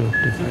अच्छी तरह.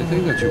 I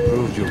think that you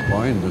proved your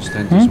point. The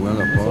stent is well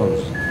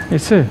opposed.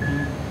 इससे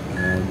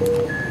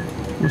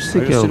उससे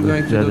Are you क्या still होगा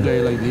going to do ज़्यादा? the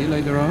LID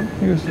later on?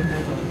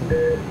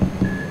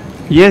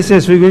 Yes,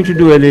 we're going to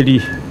do LED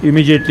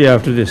immediately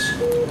after this.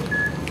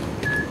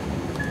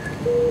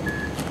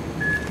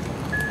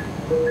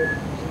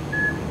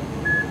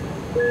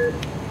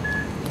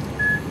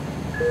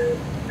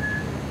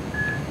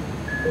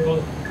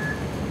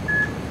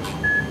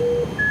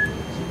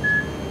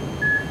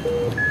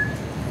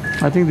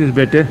 I think this is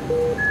better.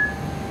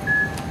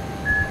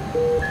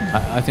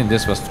 I think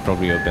this was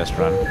probably your best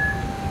run.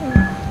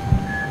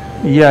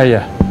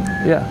 Yeah.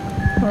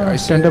 I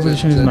Stand up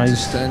position is the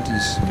nice. stand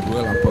is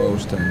well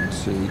opposed, and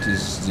it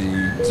is the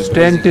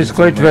Stand basic is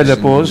quite well information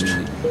opposed.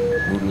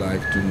 we would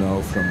like to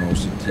know from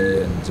OCT,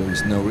 and there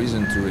is no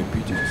reason to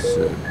repeat it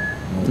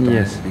more times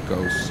Yes.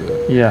 because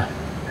Yeah.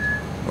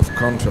 of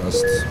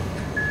contrast.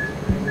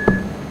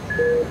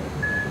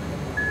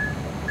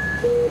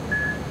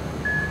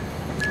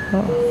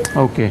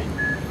 Okay.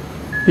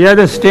 Yeah,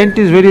 the stent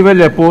is very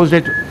well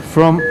opposed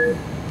from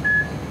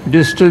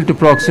distal to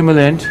proximal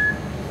end.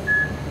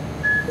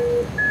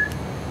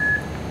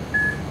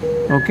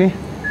 Okay.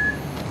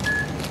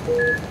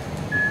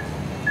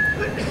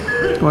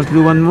 Want to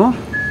do one more?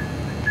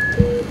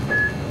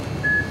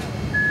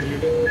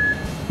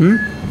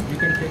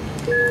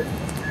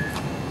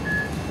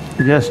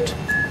 Just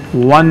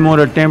one more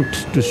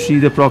attempt to see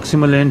the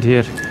proximal end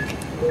here.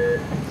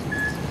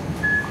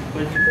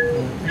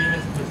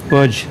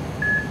 Purge.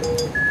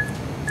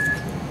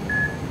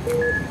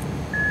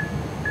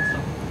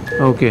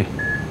 Okay.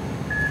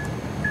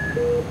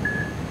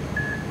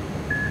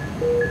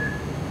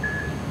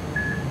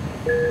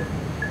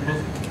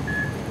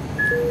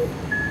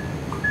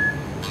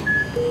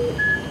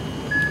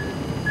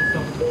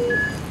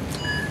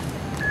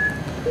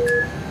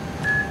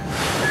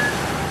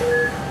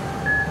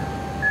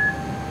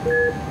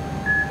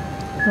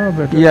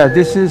 better. Yeah,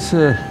 this is.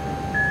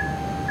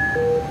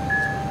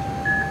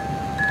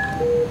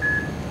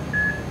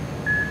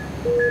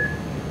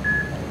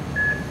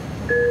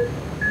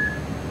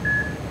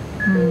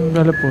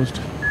 Well opposed.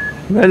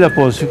 Well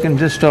opposed. You can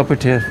just stop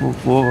it here.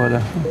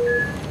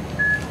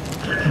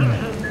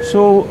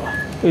 So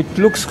it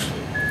looks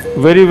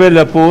very well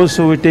opposed.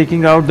 So we're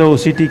taking out the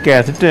OCT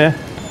catheter.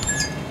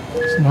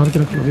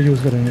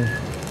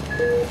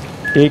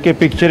 Take a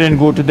picture and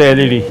go to the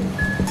LED.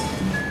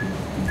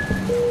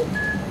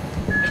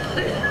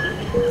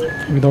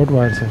 Without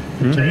wire, sir.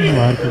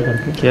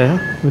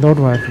 Without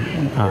wire.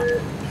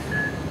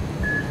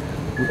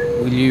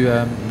 Will you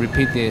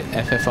repeat the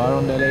FFR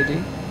on the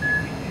LED?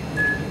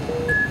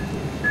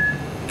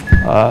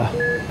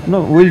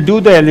 No, we'll do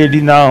the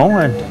LED now,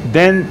 and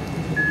then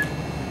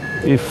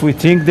if we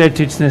think that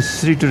it's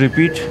necessary to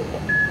repeat,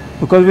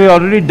 because we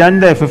already done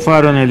the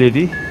FFR on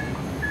LED.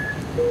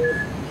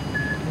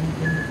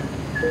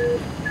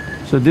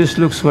 So this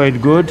looks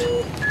quite good.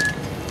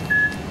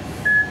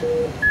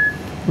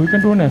 We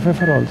can do an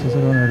FFR also, sir,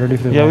 on LED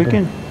if they Yeah, want we to.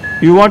 can.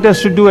 You want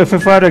us to do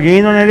FFR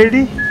again on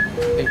LED?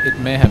 It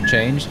may have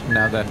changed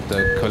now that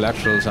the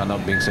collaterals are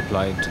not being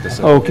supplied to the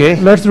circuit. Okay.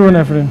 Let's do an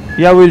FFR.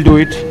 Yeah, we'll do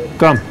it.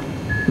 Come.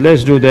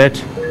 Let's do that.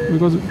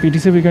 Because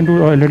PTC we can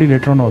do LED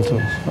later on also.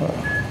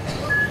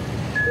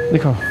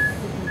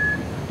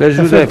 Let's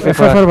do the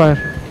FFR wire.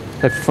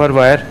 FFR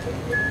wire.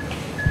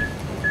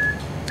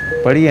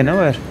 पड़ी है ना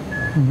wire?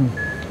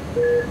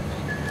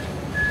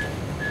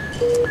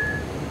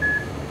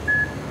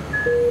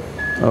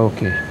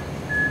 Okay.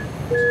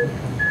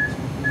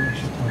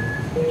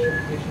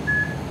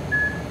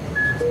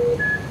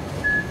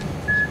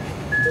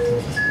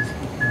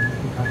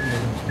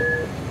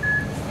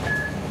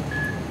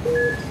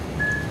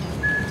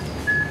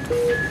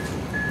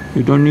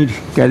 You don't need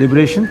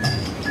calibration?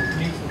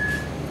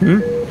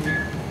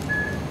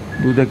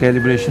 Do the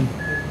calibration.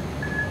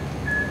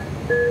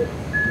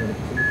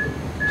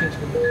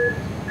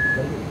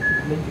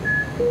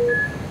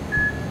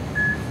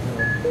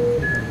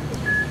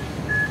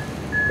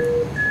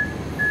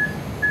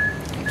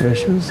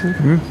 Pressures,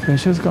 sir.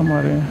 Pressures कम आ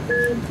रहे हैं.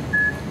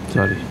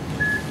 Sorry.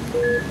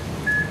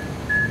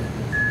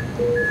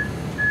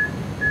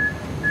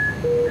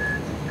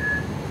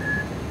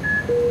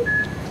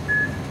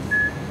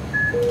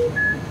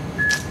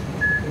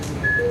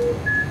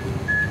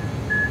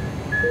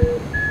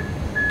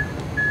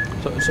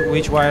 So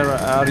which wire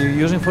are you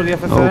using for the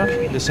FFR?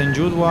 Okay. The St.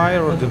 Jude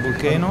wire or the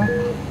Volcano?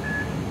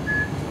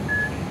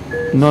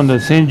 No, the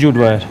St. Jude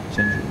wire.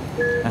 St.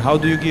 Jude. And how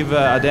do you give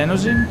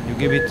adenosine? You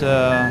give it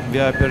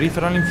via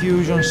peripheral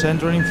infusion,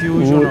 central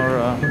infusion,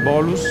 or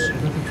bolus?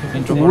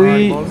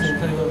 Intracoronary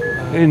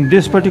bolus? In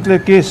this particular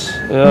case,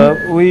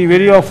 we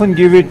very often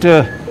give it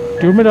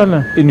tube में डालना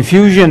है.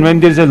 infusion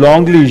when there is a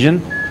long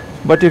lesion.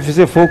 But if it's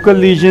a focal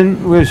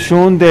lesion, we've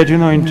shown that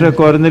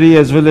intracoronary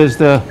as well as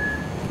the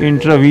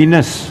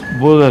intravenous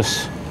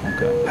bolus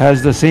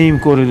has the same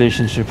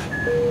correlationship.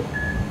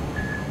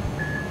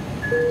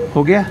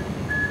 हो गया?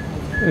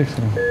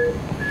 Excellent.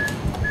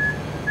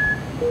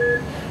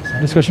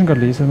 Discussion कर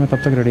लीजिए sir, मैं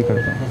तब तक रेडी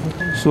करता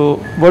हूँ. So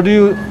what do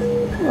you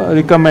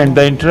recommend,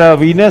 the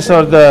intravenous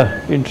or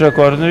the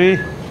intracoronary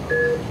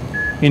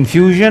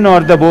infusion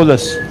or the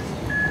bolus?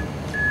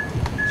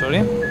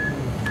 Sorry?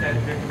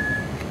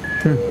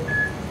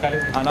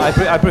 And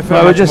I prefer.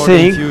 I was just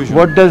saying, infusion.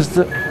 what does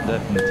the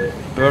Definitely.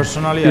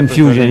 Personally,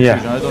 Infusion, I prefer yeah.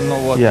 infusion. I don't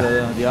know what Yeah.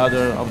 the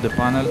other of the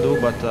panel do,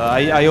 but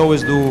I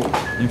always do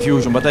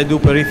infusion, but I do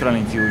peripheral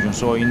infusion.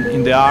 So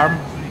in the arm,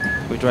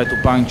 we try to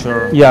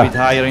puncture a bit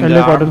higher in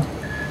the arm,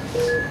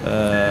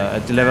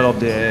 at the level of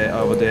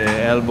the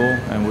elbow,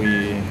 and we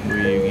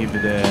give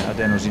the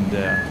adenosine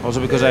there. Also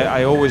because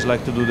I always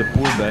like to do the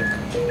pullback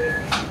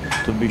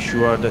to be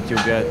sure that you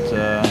get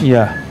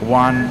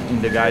one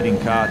in the guiding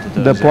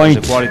catheter. The point.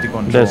 As a quality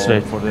control. That's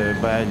right. For the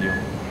value.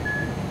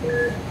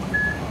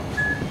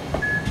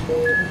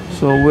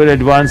 So we're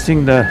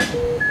advancing the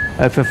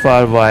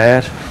FFR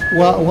wire.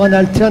 Well, one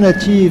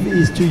alternative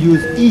is to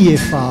use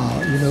EFR,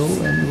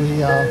 and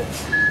we are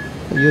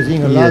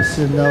using a lot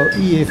now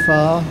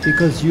EFR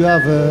because you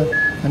have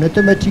an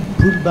automatic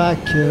pullback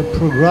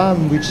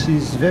program which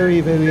is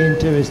very, very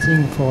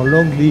interesting for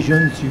long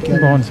lesions. You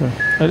can select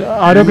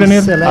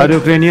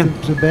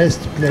the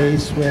best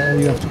place where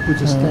you have to put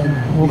the stent.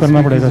 वो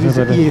करना पड़ेगा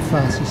sir पहले.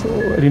 EFR system.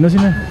 Reno जी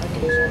ने?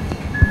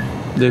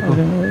 देखो.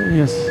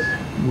 Yes.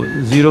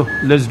 0.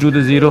 Let's do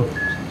the 0.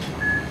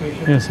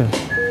 Yes sir.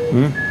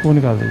 वो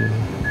निकाल दीजिए.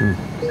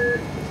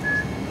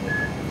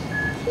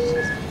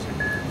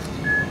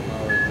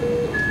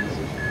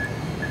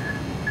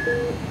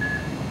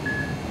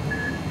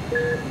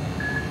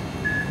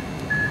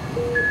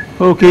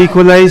 Okay,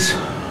 equalize.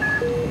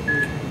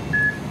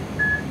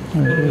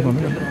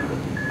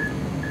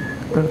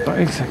 करता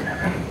एक सेकंड.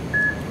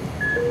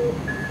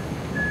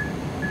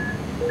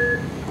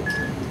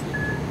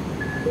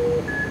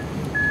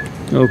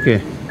 Okay.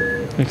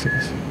 एक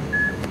second.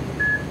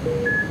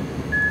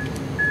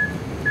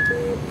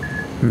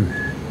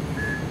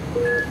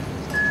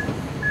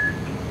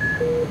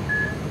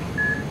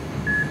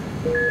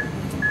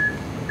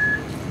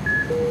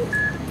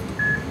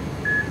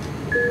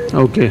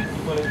 Okay.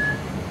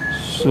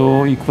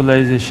 So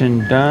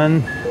equalization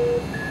done.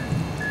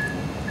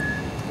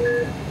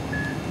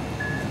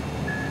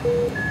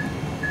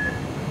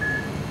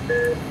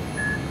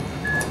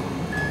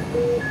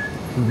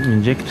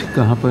 Inject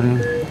कहाँ पर है?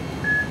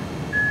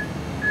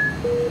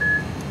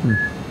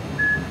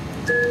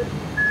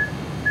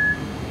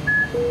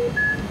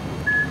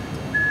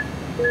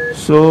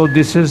 So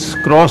this has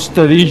crossed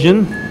the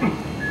region.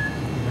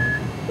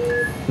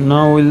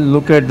 Now we'll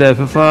look at the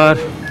FFR.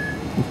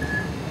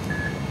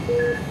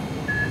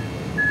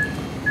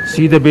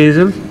 See the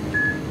basal.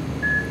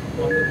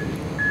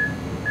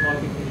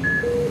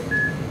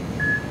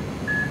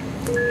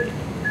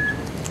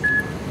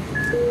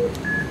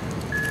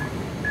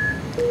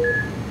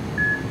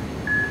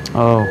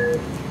 Oh.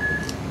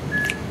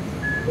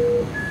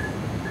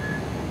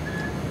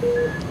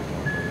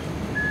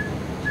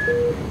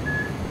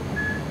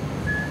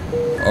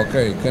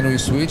 Okay, can we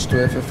switch to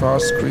FFR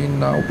screen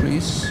now,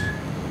 please?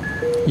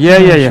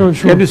 Yeah. Sure.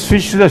 Can you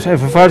switch to the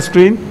FFR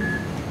screen?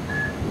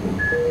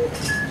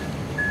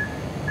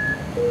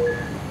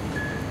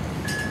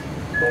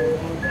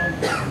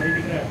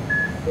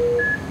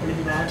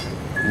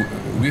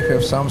 We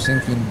have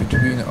something in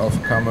between of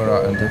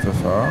camera and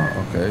FFR.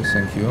 Okay,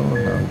 thank you.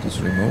 Now it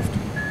is removed.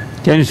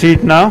 Can you see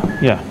it now?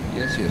 Yeah.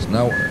 Yes.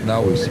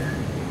 Now we see.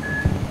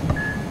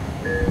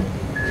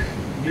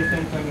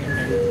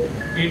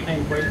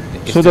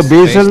 So the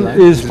basal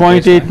is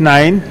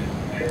 0.89.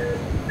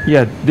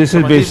 Yeah, this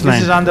is baseline.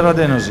 This is under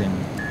adenosine.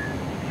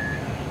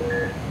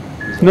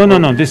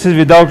 No. This is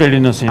without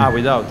adenosine. Ah,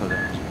 without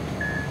adenosine.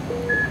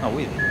 Ah,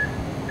 with.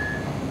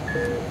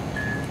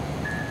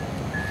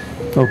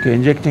 Okay,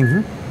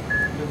 injecting.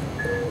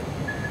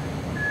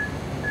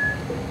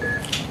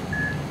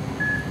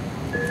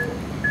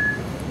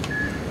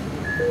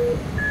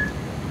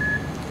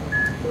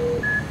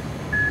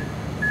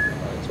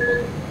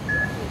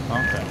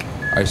 Okay.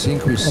 I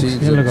think we see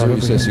that there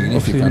is a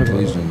significant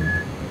lesion,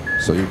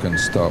 so you can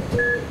stop.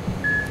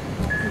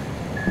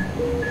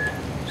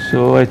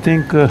 So I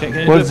think Can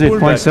you what's do a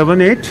it? pullback?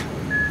 0.78.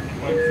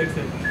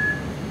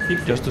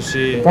 Just to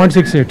see.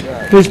 0.68. It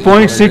is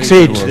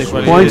 0.68.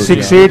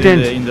 0.68,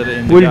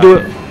 and we'll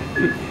do.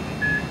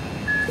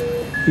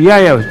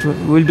 Yeah.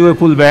 We'll do a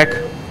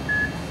pullback.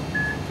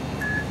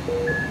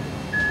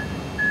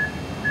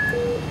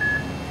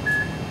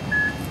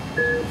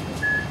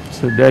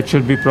 So that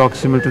should be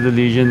proximal to the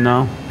lesion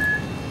now.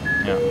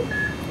 Yeah.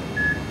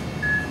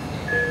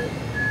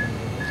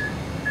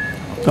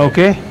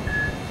 Okay.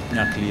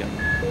 Yeah, clear.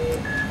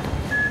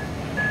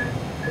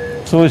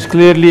 So it's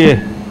clearly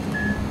a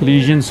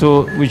lesion,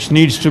 so which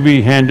needs to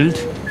be handled.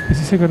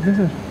 इसी से करते हैं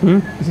sir?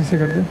 इसी से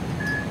करते हैं?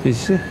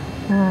 इससे?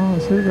 हाँ,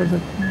 ऐसे ही कर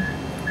सकते हैं.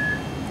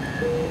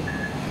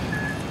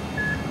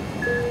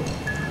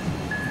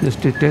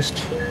 Just a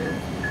test.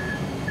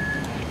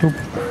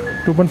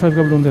 2.5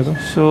 का balloon दे दो.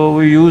 So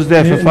we use the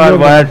FFR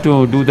wire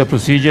to do the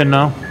procedure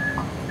now.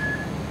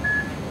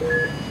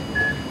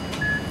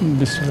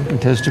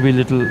 It has to be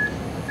little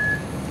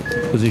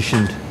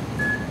positioned.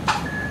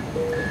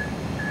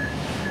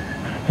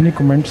 Any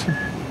comments?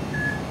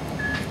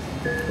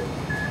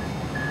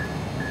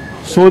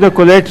 So the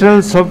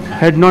collaterals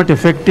had not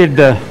affected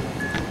the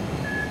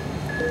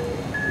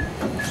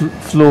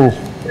flow.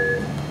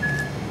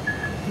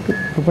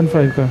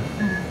 2.5 का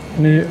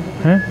नहीं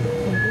है?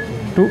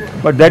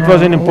 But that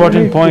was an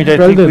important point. I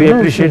think we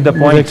appreciate the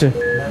point.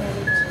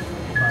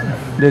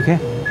 देखें?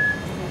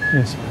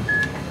 Yes.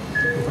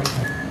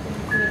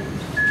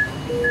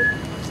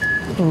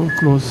 Oh,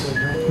 close.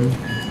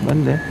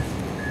 बंद है.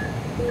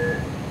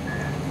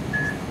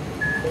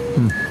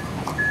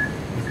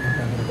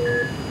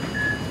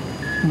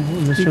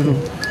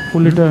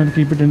 Pull it and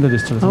keep it in the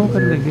distance. हाँ,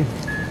 कर देंगे.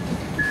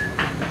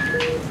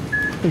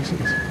 एक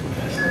सेकंड.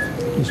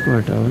 इसको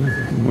हटाओ ना,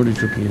 मुड़ी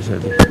चुकी है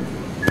शादी.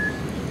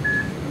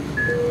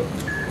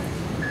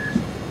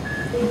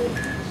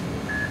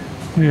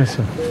 Yes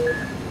sir.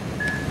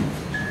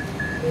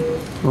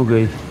 हो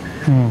गई.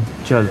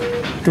 चल.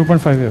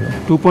 2.5 है.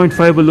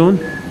 2.5 balloon.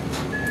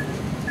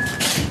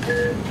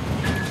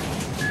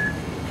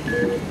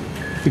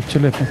 पिक्चर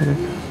लेते हैं सर.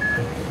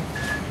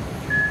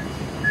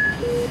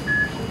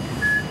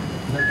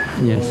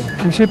 Yes.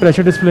 पीछे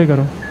प्रेशर डिस्प्ले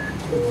करो.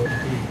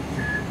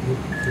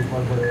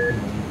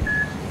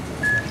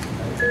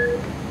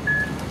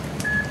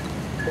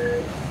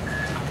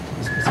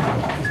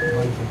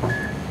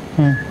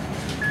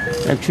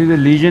 Actually, the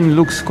lesion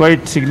looks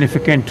quite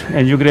significant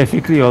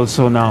angiographically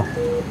also now.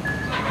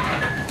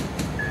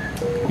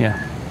 Yeah.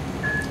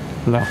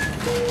 Wow.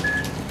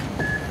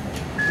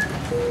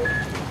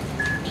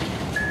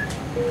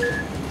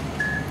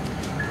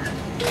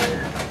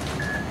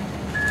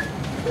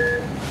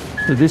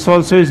 So this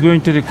also is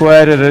going to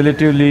require a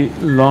relatively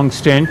long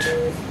stent.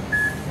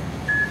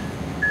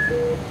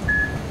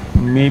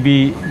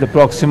 Maybe the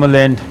proximal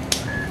end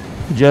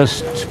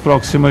just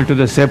proximal to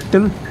the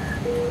septal,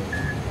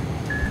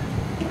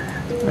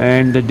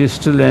 and the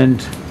distal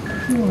end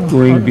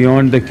going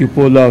beyond the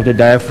cupola of the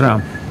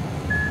diaphragm.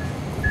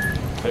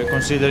 Are you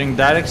considering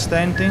direct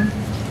stenting?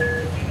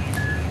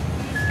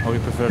 Or we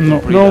prefer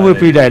to No, we're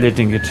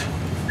pre-dilating it.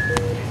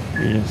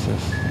 Yes,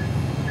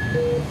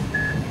 yes.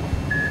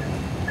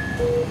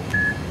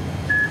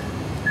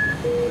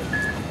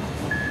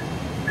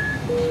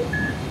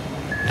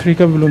 Three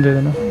का balloon दे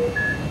देना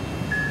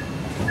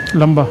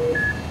लंबा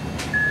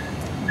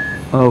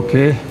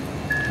Okay.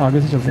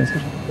 आगे से चलते हैं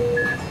sir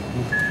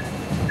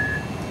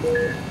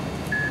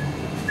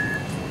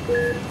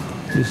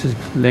This is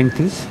length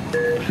is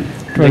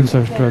 12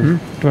 sir 12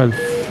 12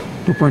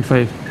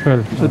 2.5.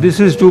 12 So this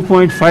is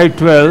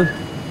 2.512.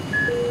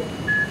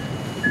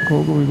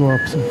 we go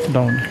up sir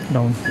down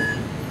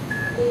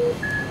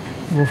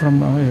go from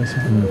yes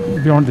sir.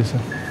 Beyond this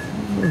sir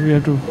we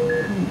have to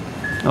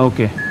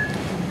Okay.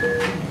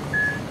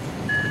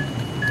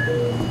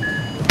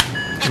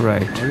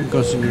 Right. Are you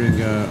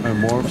considering a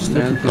morph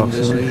stand in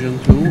this region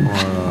too, or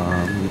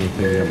you're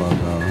thinking about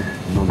a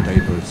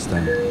non-tapered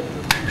stand?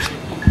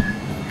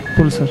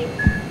 pull sir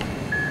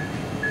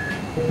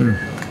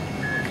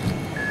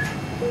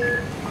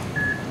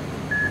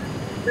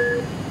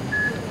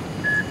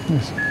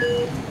yes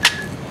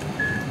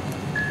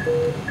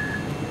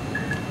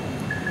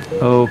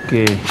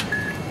Okay.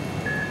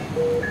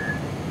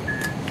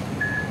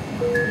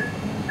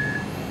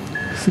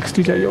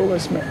 Sixty चाहिए होगा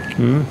इसमें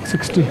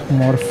 60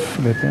 morph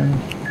लेते हैं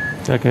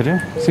क्या कह रहे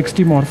हैं?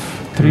 60 morph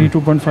 3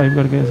 2.5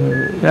 करके sir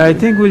Yeah, I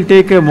think we'll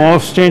take a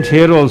morph stent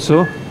here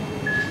also.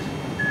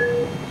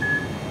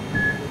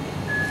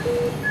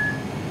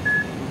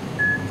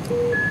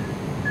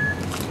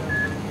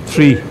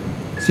 Three,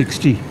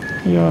 60.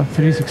 yeah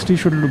 360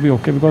 should be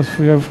okay because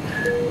we have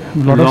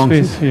lot of Long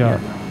space space, yeah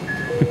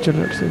picture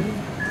let's say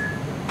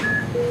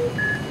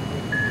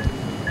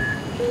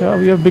yeah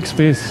we have big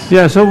space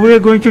Yeah, so we are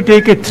going to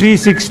take a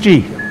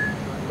 360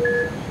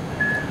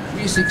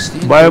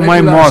 360 by my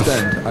regular morph.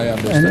 stand, I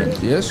understand.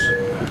 Yes,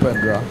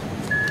 Upendra.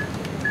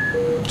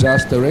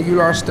 Just a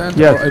regular stand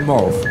Yes. or a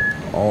morph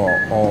or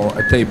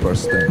a taper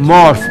stand.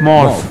 Morph,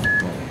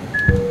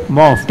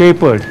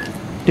 tapered,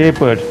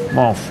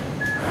 morph.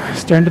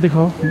 stand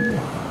दिखाओ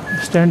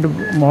stand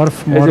morph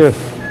It's a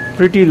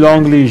pretty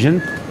long lesion.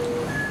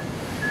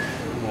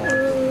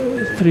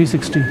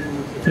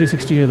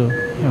 360 है दो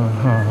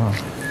हाँ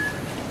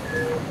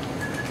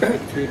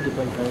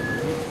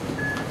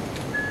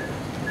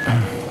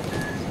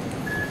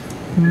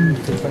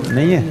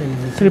नहीं है?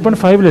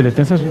 3.5 ले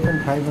लेते हैं sir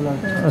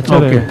अच्छा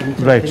Okay,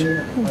 रहेगा right.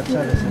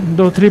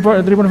 दो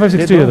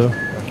 3.560 है दो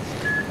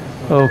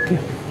Okay.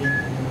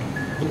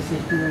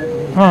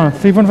 हाँ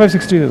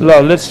 3.560 है दो Now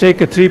let's take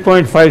a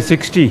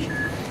 3.560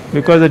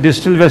 because the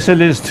distal vessel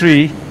is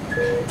 3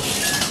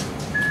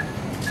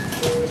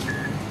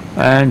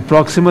 and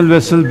proximal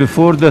vessel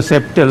before the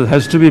septal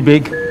has to be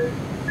big.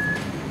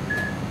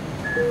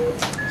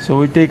 So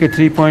we take a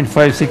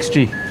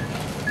 3.560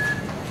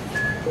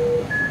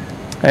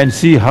 and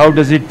see how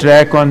does it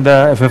track on the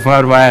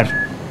FFR wire.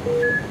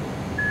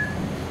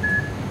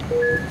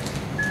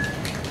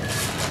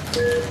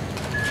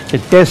 A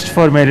test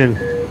for Meril.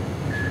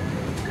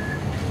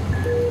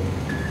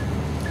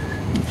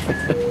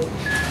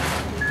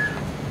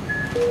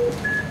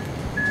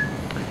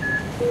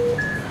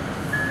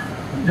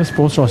 just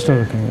post roster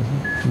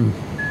रखेंगे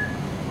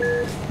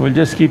We'll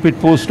just keep it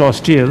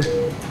post-osteal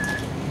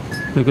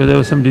because there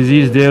was some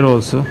disease there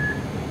also.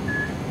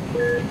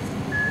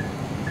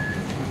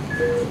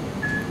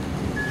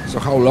 So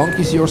how long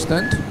is your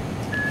stand?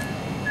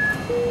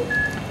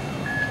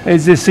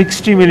 It's a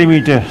 60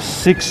 millimeter,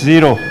 60.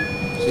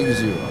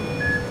 60.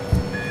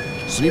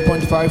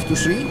 3.5 to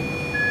 3?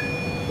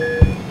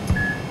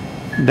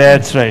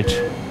 That's right.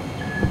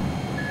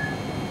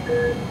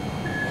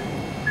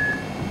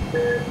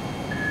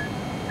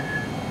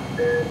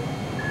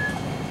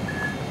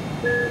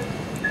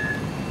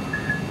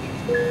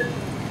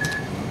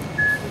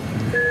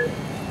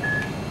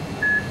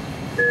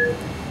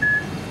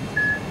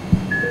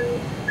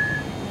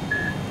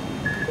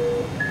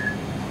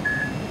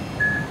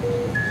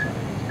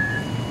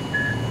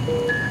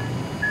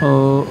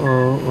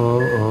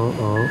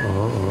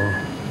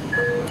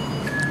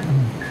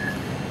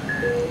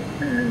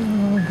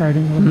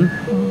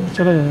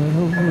 चला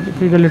जाएगा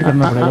फिर delete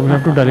करना पड़ेगा we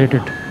have to dilate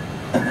it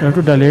we have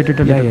to dilate it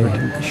a little bit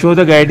Show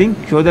the guiding,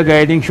 show the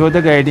guiding, show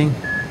the guiding.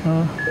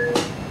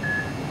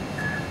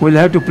 We'll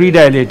have to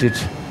pre-dilate it.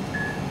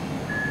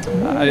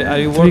 Are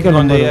you working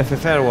on the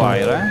FFR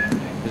wire,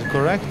 Is it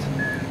correct?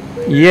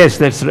 Yes,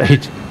 that's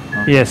right.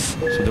 Okay. Yes.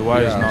 So the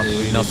wire is not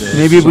really the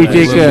Maybe we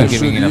take a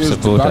giving enough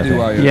support, I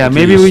think. yeah.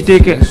 Maybe we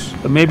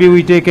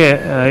take a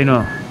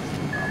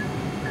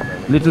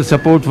little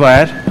support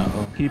wire,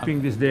 keeping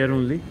this there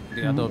only.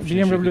 The other option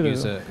is you could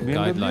use a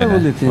BMW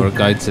guideline or a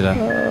guide zilla.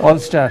 All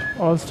star.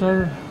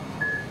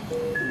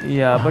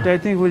 Yeah, but I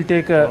think we'll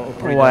take a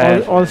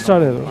wire. all star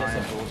है दो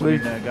the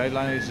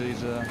guideline is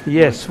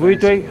Yes, we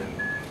take.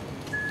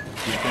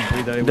 you can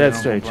pre-dilate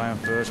That's on right. compliant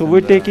first So and,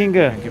 we're taking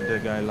you a- can keep the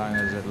guideline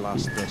as a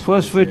last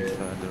First with- if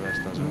the rest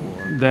doesn't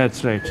work. That's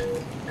right.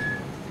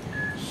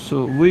 So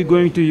we're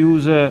going to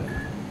use a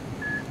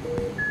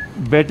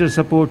better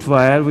support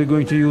wire. We're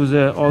going to use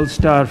a All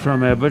Star from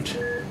Abbott.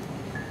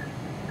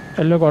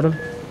 Yellow chordal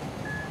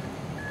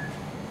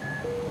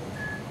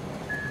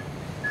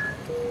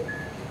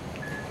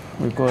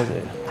because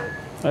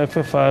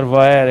FFR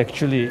wire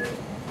actually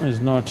is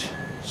not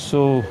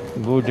so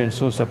good and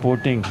so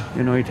supporting.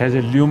 You know, it has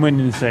a lumen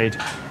inside.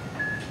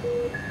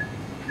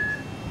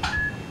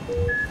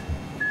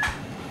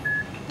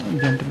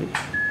 Gently.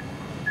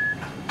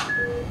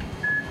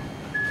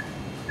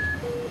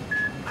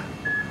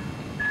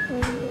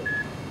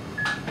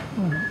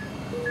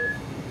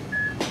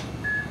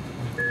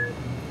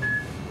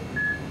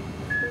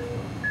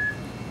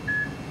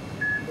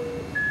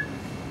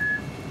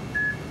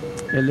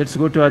 Yeah, let's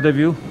go to other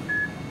view.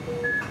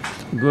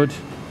 Good.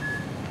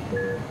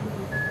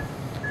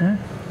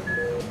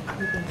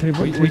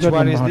 Which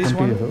one is this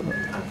one?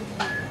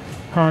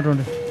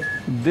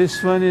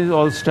 This one is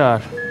All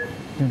Star.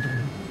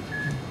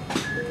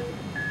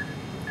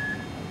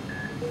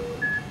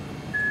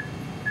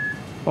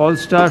 All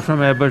Star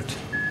from Abbott.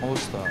 All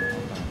Star.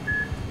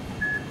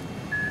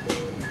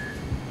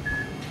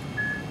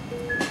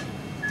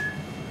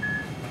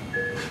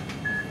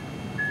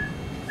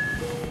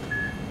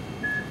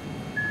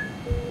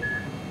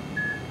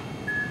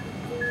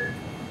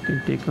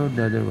 Can take out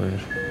the other wire.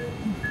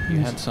 You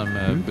had some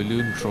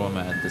balloon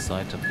trauma at the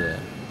site of the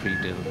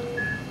pre-dill.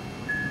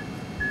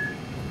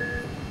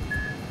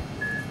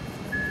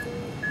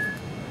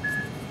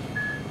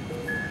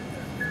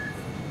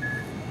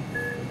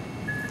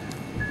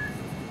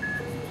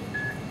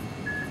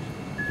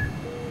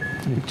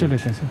 Picture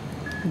लेते हैं sir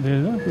दे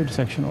दो फिर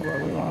section होगा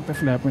वहाँ पे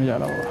flap में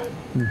ज़्यादा होगा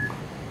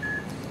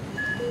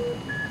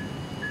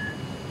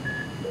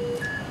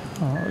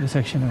हाँ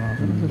रिसेक्शन है वहाँ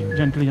पे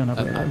जेंटली जाना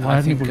पड़ेगा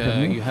I think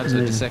you had a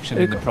dissection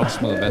in the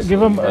proximal vessel.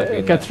 give him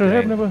catheter है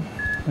अपने पास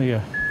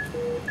yeah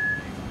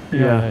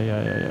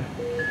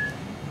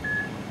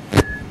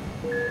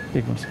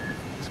एक मिनट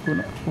इसको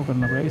ना वो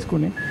करना पड़ेगा इसको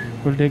नहीं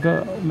विल टेक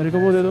मेरे को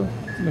वो दे दो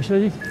मिश्रा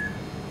जी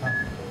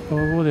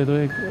वो दे दो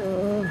एक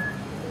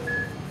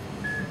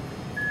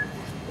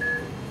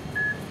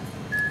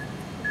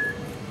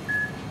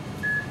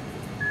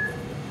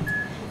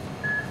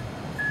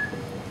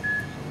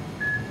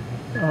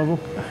वो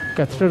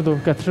कैथेटर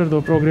दो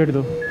प्रोग्रेड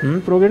दो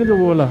प्रोग्रेड दो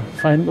वो वाला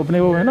फाइन अपने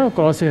वो है ना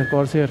क्रॉस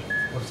हेयर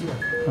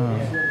हाँ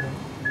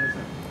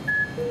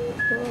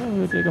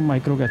take a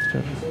micro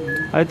catheter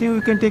I think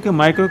we can take a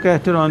micro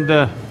catheter on the.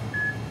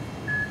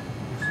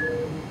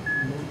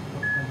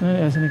 नहीं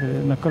ऐसे नहीं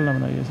करिए नक्कल ना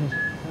बनाइए सर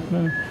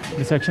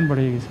डिसेक्शन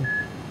बढ़ेगी सर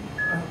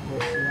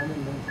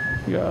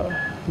या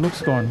looks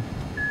gone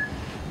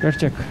let's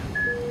check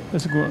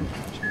let's go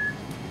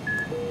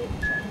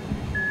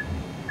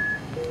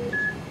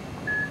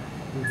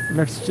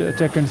Let's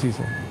check and see,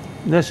 sir.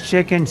 Let's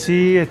check and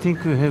see. I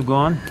think we have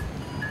gone.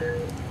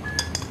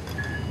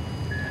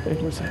 एक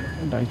मिनट सर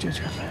डाई चेंज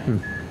कर रहे हैं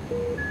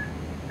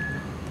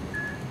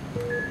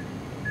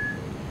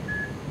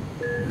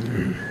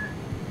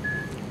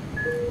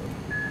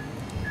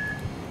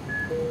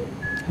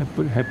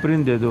हेपरिन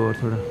दे दो और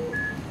थोड़ा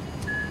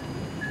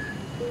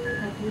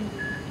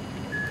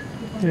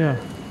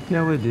क्या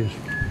वो देर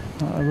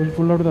I will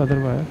pull out the other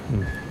wire.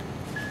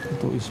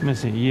 तो इसमें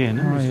से ये है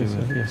ना हाँ yes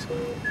sir yes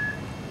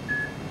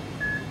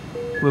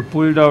we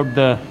pulled out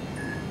the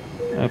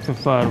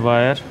FFR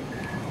wire.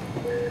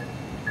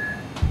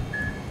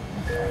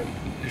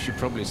 You should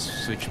probably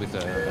switch with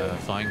a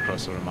fine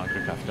cross or a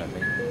microcatheter, I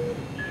think.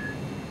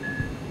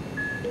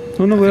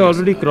 No, we're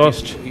already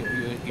crossed.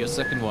 Your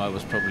second wire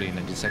was probably in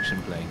a dissection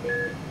plane.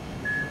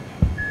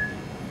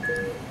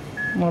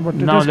 No, but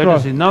now let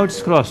us see. Now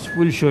it's crossed.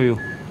 We'll show you.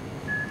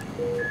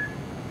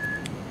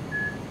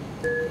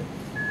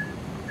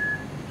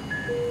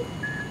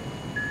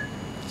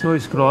 So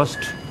it's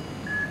crossed.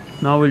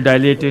 Now we'll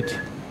dilate it.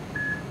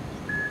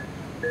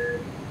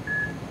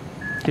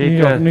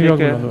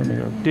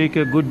 Take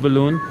a good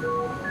balloon.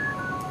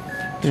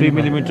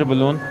 3mm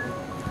balloon.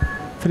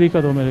 3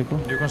 का दो मेरे को.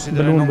 Do you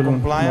consider a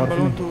non-compliant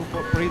balloon to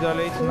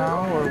pre-dilate now,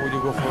 or would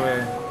you go for a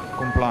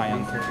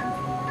compliant?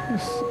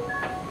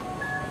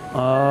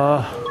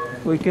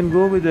 We can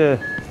go with a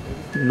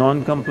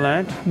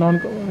non-compliant.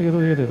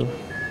 ये दे दो.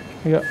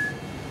 Yeah.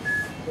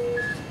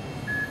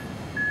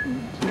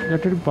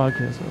 Let it park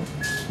here, sir.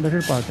 Let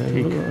it park here.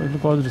 It will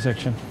cause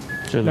dissection.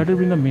 Let it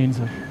be in the main,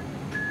 sir.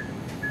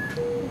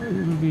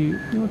 It will be.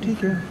 No,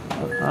 ठीक है.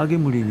 आगे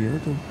मुड़ी हुई है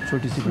तो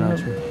छोटी सी ब्रांच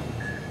में.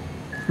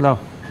 लाओ.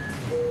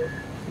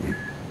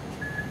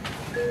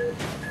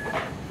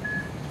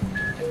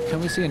 Can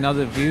we see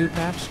another view,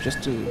 perhaps, just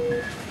to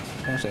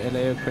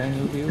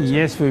eleo-cranial view?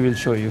 Yes, we will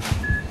show you.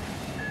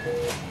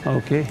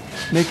 Okay.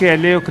 Make a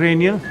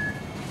eleo-cranial.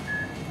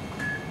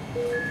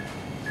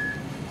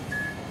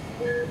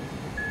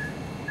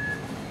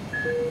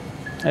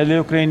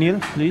 Eleo-cranial,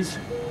 please.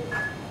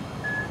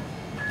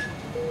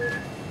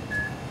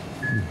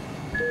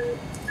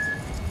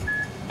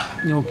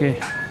 Okay.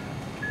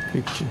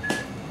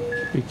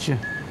 Picture.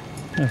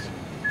 Yes.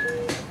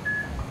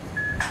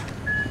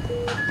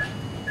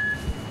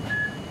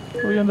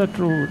 Oh, yeah, the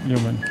true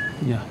lumen.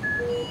 Yeah.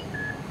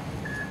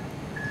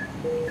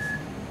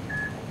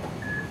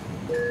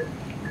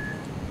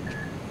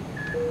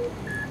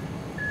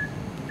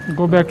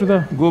 Go back to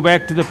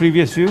the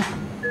previous view.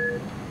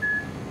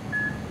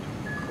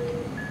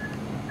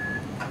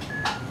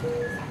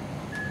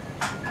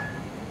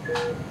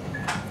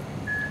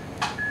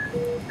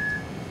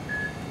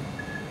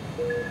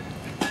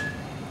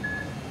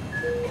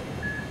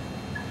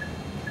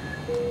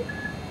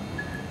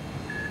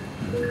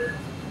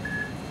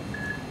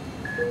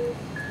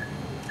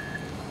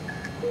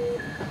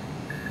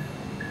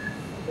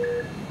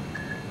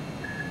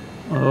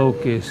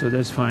 Okay, so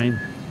that's fine.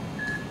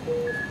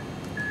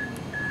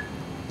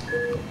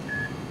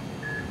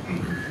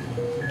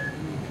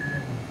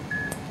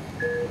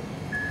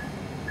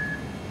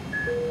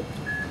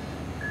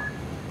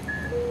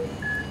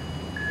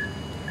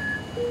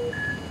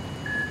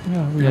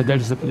 Yeah,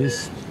 that's the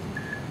place.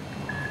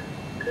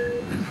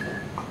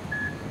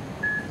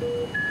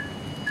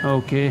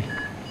 Okay.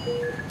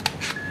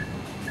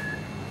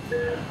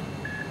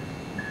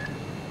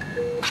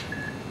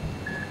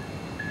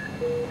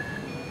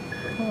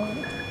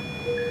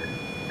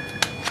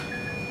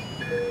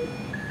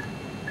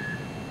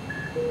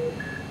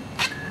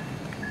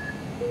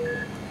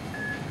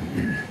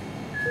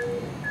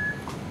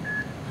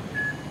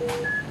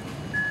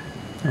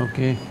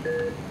 Okay.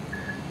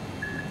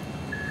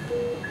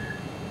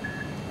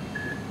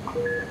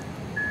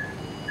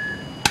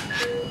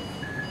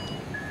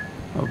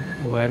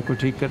 Wire को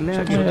ठीक कर लें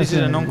आगे. So this is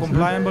a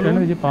non-compliant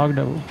balloon? ये parked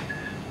है वो.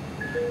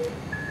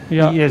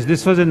 Yes,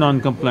 this was a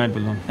non-compliant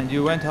balloon. And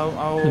you went how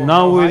So now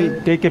how we'll high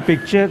take a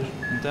picture.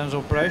 in terms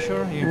of pressure?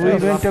 You We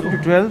felt went up to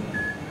 12.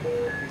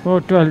 Oh,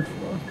 12.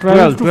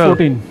 12 to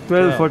 14.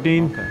 12,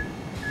 14. Okay.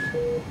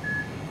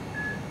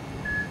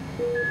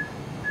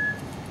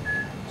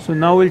 So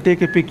now we'll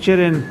take a picture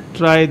and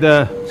try the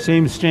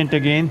same stent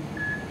again.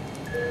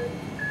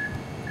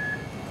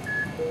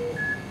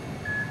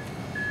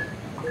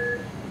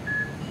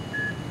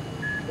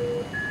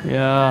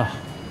 Yeah.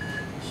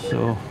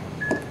 So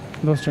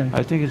Those strength.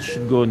 I think it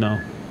should go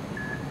now.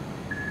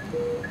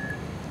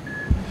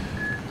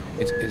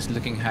 It's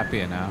looking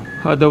happier now.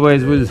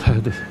 Otherwise we'll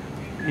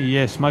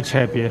yes, much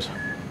happier.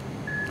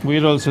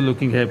 We're also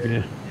looking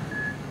happier.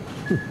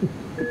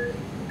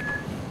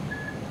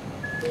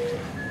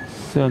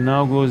 So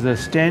now goes the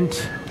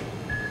stent.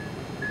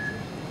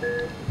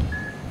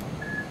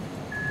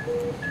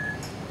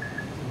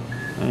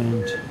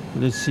 And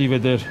let's see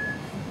whether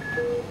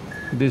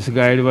this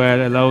guide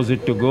wire allows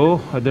it to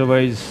go.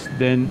 Otherwise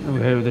then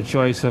we have the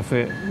choice of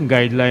a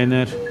guide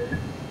liner.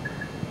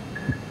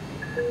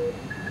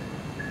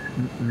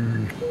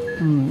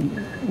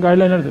 Guide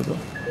liner दे दो.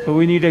 So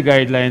we need a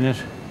guide liner.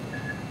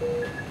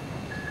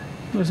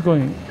 It's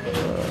going.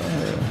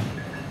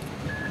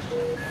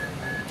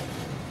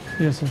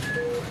 Yes, sir.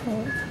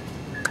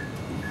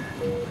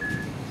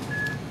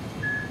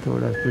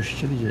 थोड़ा push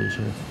चली जाए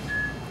शायद.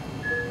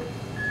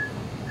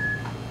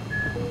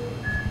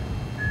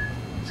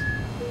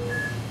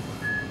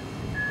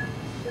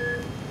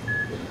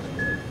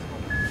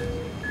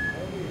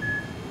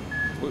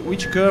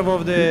 Which curve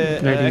of the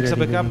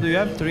XB cap do you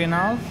have?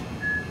 3.5?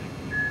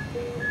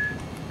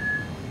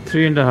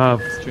 3.5.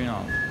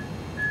 3.5.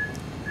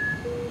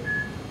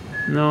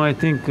 No, I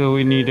think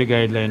we need a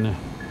guide liner.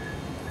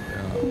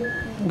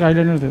 Guide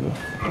liner दे दो.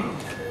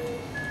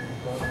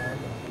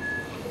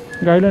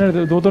 Guide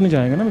liner दो तो नहीं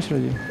जाएगा ना मिश्रा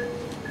जी.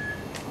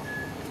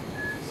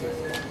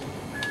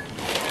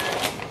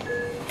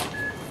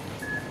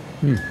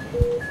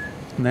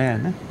 नया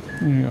ना.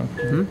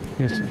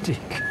 Yes, sir.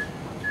 ठीक.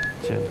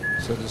 चलो.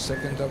 So the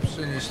second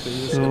option is to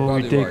use a So we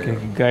body take a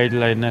wire. guide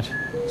liner.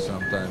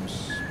 Sometimes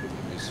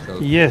it's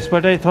helpful. Yes,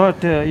 but I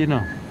thought you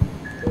know.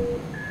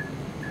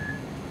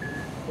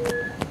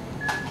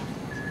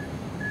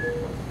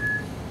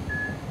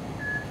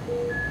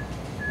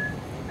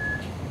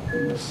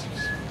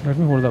 Let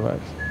me hold the wire.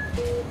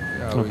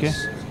 Yeah, Okay.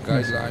 with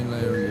guide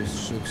liner you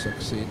should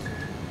succeed.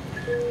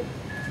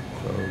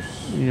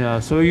 Because Yeah,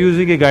 so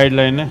using a guide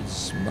liner.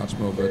 it's much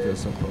more better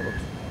support.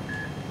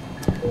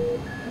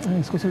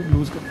 इसको सिर्फ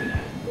loose कर दे.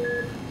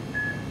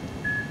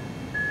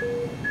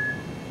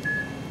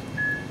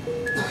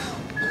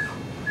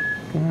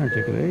 कहाँ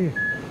अटक रही है?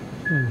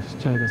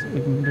 जाएगा sir.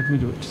 Let me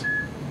do it.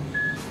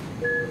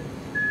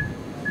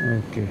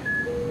 Okay.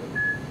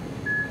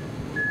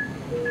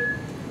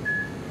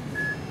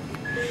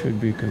 Should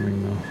be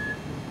coming now.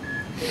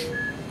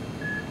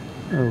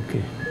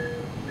 Okay.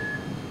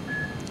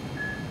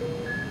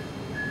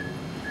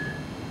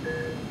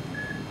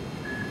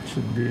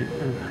 Should be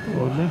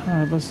order.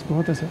 हाँ बस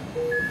बहुत है sir.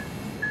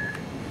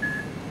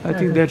 I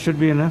think that should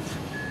be enough.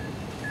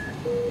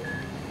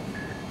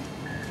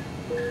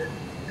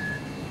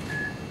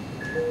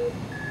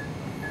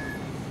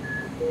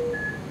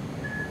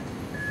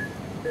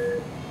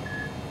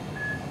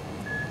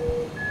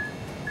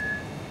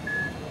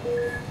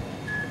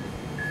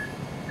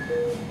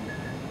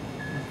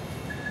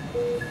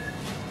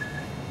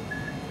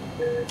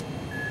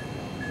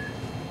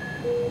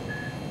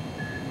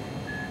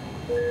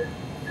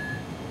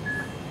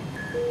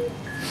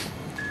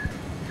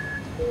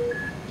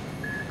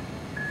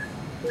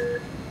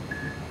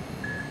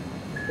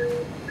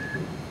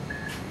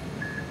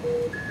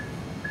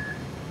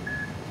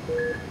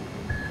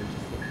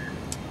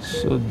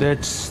 So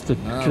that's the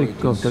Now trick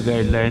it of the is-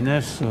 guide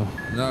liner. So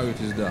Now it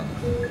is done.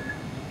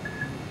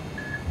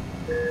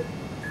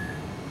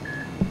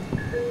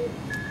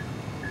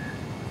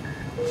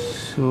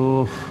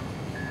 so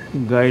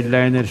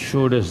guideliner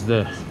showed us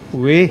the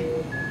way.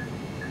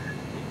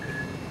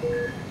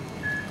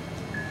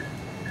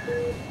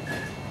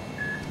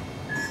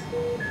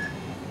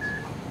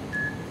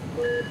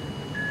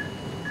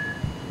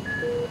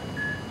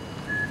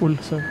 Full,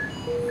 sir.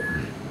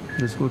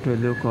 Let's go to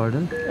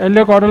iliocaudal.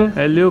 Iliocaudal.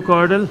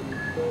 Iliocaudal.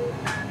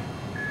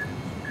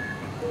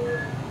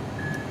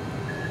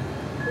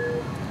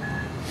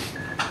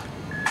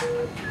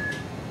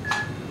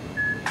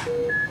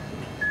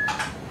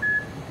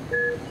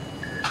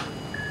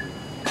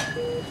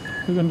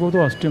 You can go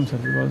to ostium, sir,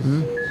 because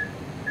you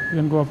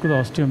can go up to the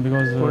ostium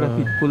because pull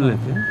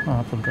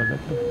full kar dete.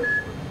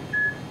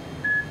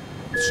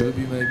 It should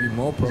be maybe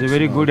more proximal. It's a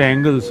very good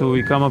angle, so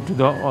we come up to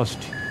the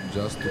ostium.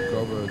 Just to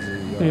cover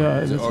the, Yeah,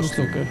 the this looks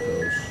ostium, okay.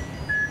 because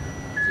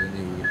then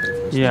you will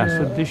have Yeah,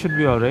 so they should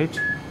be all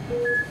right.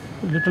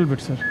 Little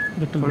bit, sir.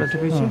 Little थोड़ा bit. सा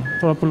पीछे?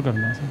 थोड़ा pull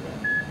करना है, sir.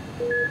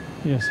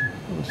 Yes, sir.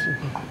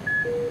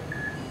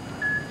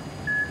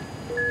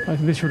 I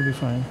think this should be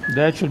fine.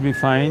 That should be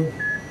fine.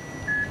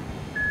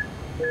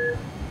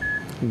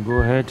 Go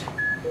ahead.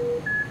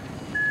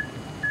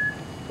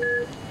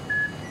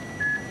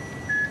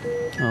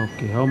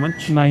 Okay, how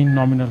much? 9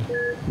 nominal.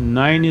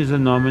 9 is a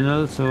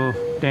nominal, so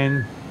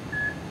 10.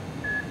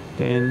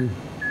 10.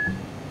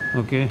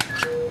 Okay.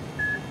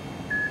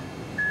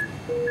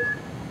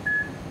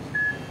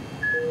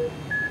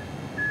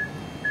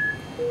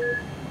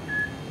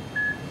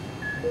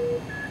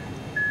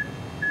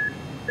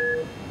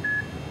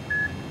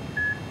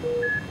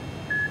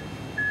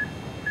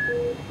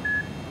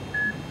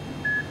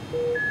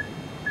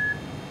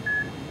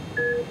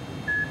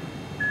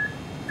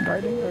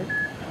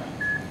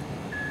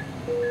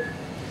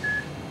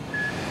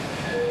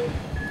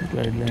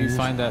 Guiding. Do you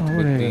find that Oh,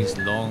 with yeah. these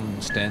long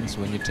stents,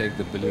 when you take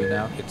the balloon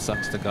out, it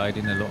sucks the guide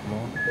in a lot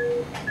more?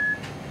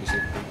 You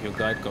said your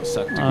guide got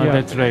sucked in. Yeah.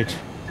 That's right.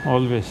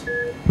 Always.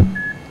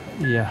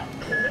 Yeah.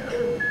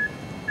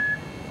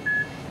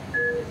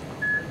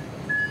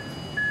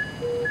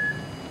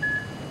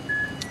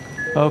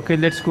 Okay,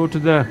 let's go to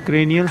the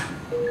cranial.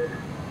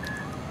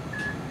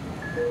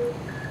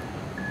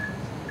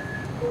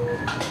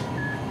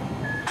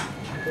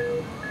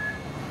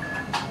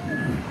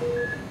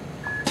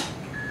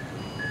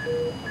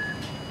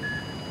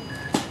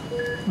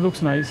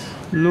 Looks nice.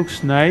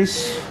 Looks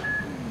nice.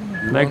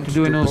 You Like want to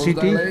do an OCT?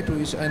 post-dilate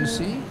with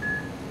NC?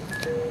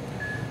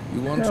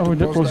 You want Yeah, to with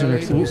the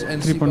post-dilate post-dilate, with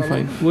NC 3.5.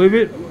 balloon? We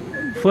will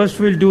first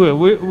we'll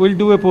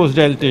do a post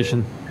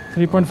dilatation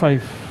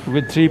 3.5.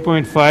 with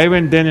 3.5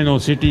 and then an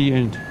OCT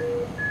and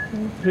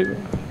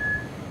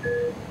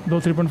दो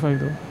 3.5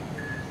 दो.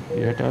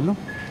 ये हटा लो.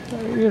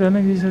 ये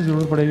रहने की sir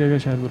जरूरत पड़ेगी अगर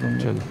शायद बलून में.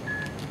 चलो.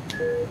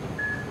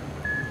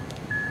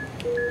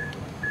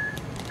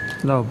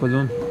 लाओ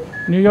बलून.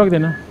 न्यूयॉर्क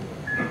देना.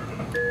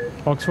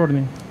 ऑक्सफोर्ड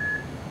नहीं.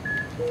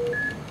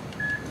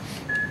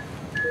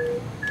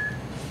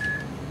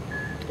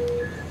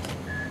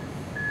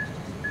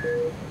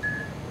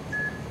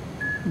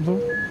 दो.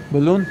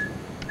 बलून.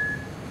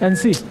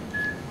 एनसी.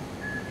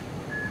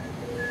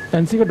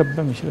 एनसी का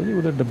डब्बा मिश्रा जी,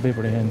 उधर डब्बे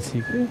पड़े हैं एनसी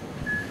के.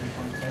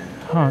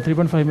 हाँ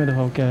 3.5 में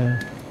दिखाओ क्या है.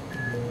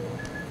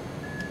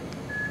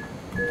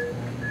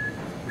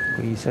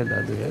 कोई सा ला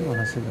दो यार,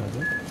 वहाँ से ला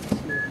दो.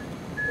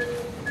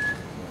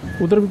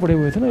 उधर भी पड़े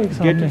हुए थे ना एक Get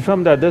सामने. it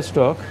from the other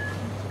stock.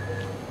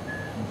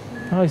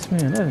 हाँ इसमें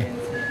है ना.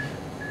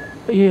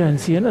 ये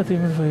एनसी है ना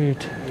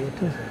 3.58.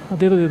 हाँ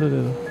दे दो.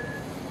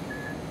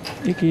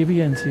 एक ये भी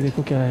एनसी,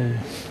 देखो क्या है ये.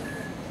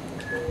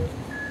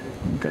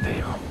 गधे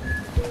हो.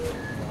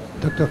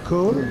 Dr.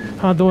 Kaul?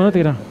 हाँ दो ना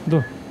 13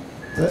 दो.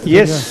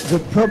 Yes. The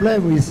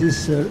problem with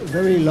this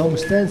very long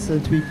stance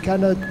that we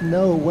cannot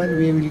know when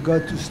we will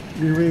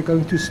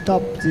going to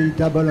stop the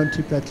double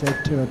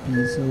antiplatelet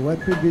therapy. So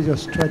what will be your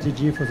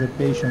strategy for the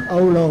patient? How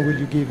long will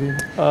you give him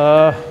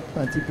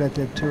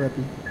antiplatelet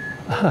therapy?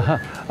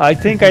 I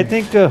think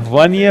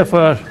 1 year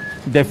for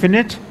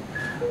definite.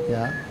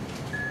 Yeah.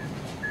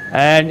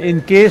 And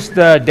in case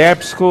the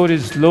DAP score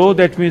is low,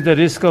 that means the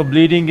risk of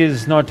bleeding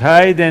is not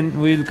high,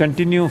 then we'll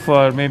continue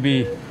for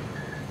maybe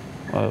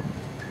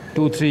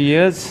 2-3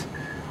 years,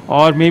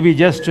 or maybe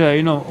just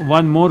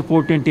one more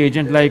potent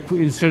agent, like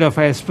instead of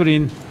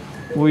aspirin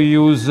we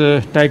use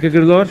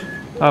ticagrelor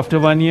after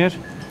 1 year,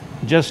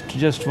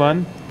 just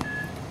one.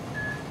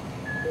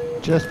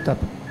 Just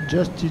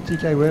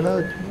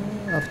ticagrelor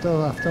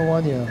after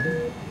 1 year.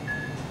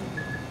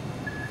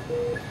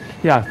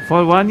 Yeah,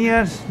 for 1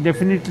 year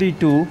definitely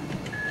 2.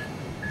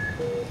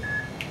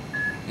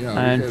 Yeah,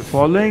 And we have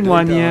following data 1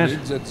 on year,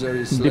 it that there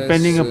is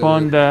depending less,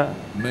 upon the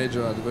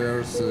major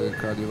adverse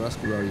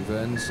cardiovascular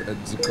events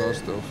at the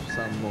cost of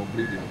some more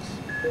bleedings.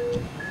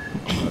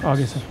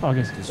 आगे sir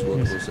आगे This is sir. what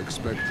Yes. was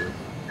expected.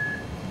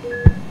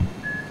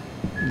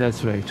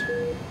 That's right.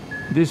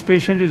 This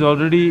patient is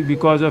already,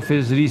 because of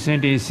his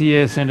recent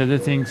ACS and other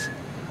things,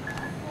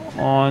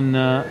 on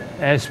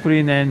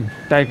aspirin and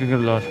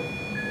ticagrelor.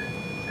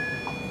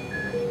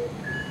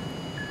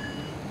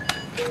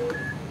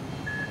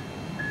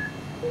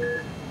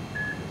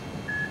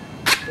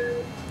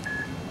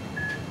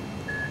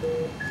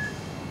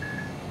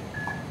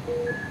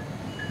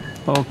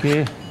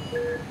 Okay.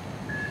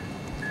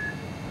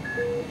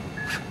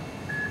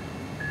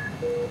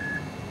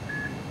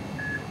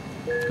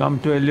 Come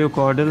to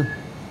iliocaudal.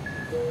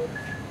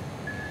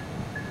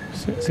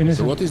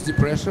 So what is the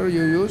pressure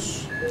you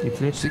use?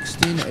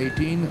 16,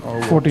 18 or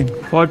what? 14.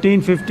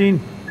 14, 15.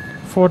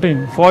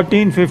 14.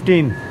 14,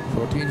 15.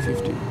 14,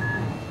 15.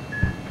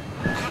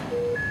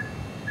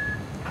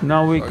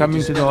 Now we're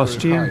coming to the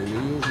ostium. We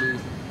usually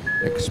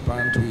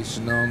expand with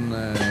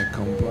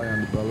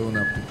non-compliant balloon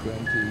up to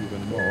 20,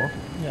 even more.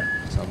 Yeah.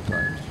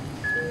 Sometimes.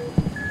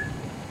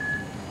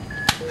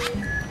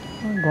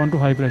 Gone to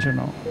high pressure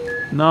now.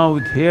 Now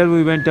here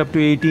we went up to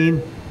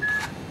 18.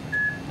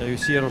 You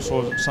see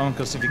also sound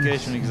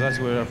calcification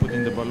exactly where I put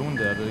in the balloon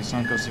there. There is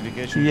sound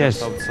calcification Yes.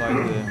 just outside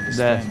the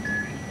That- stent.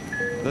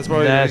 That's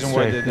probably that's the reason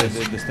why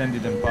right, the stent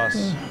didn't pass.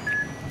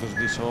 Because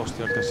this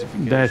ostial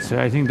calcification. That's,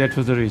 I think that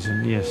was the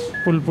reason, yes.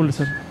 Pull,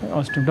 sir.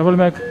 Ostium. Double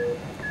Mac.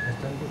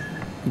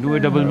 Do a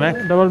double Mac.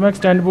 Double Mac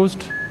stand boost.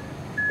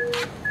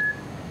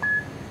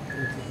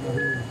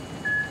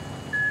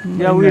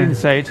 Yeah, we're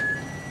inside.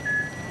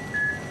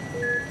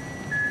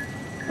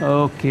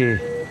 Okay.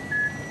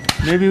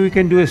 Maybe we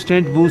can do a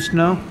stent boost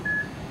now.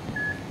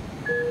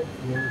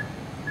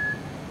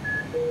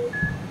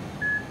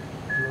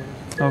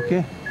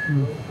 Okay.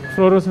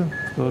 Fluoro sir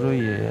Fluoro ही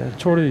है यार.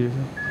 छोड़ दीजिए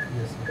sir.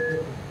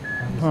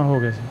 हाँ हो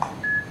गया sir.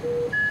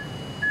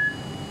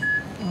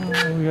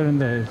 We are in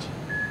the edge.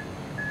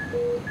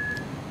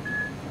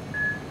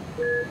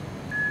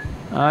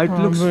 It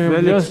looks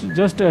well.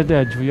 Just at the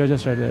edge. We are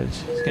just at the edge.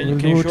 Can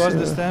you show us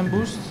the stent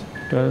boost?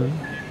 12.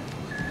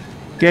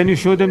 Can you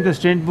show them the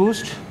stent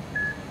boost?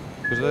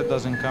 Because that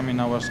doesn't come in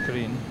our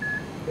screen.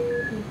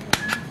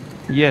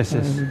 Yes,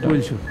 yes.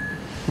 We'll show.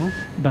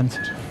 Done,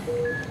 sir.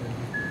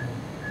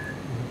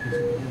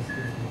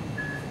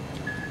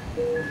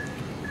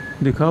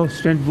 दिखाओ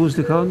stent boost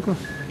दिखाओ उनको.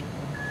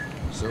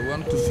 So I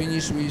want to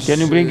finish with. Can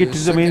you bring it to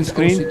the main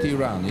screen? OCT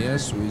run,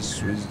 yes,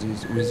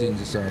 within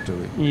this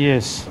artery.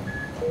 Yes.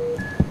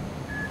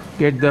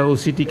 Get the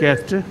OCT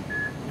catheter.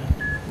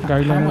 How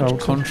Guideline much out.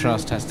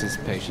 contrast has this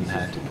patient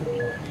had?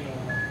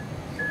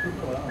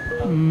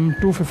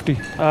 250.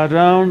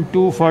 Around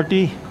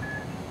 240.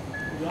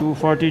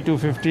 240,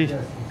 250.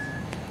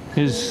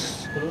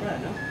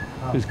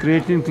 His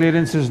creatinine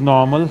clearance is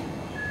normal.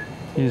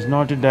 He is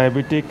not a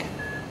diabetic.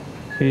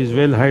 He is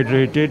well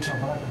hydrated.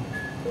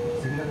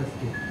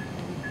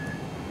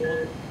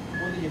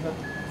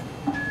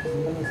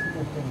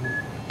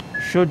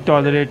 Should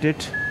tolerate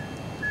it.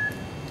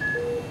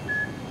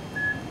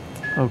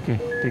 Okay,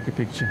 take a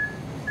picture.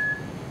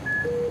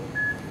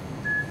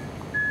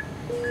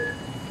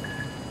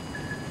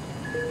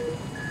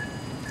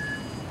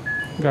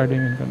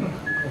 Guiding in करना.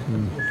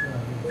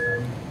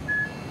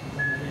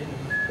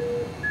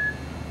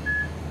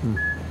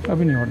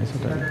 अभी नहीं होने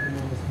सकता है.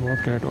 बहुत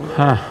cat हो.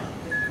 Huh.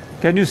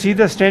 Can you see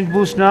the stent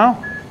boost now?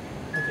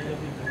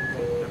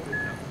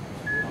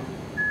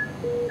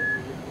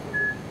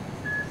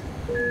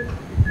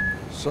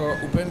 So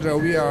Upendra,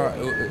 we are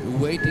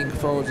waiting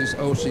for this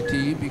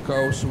OCT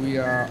because we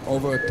are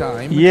over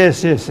time.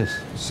 Yes, yes, yes.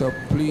 So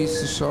please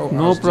show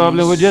No us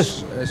problem, we this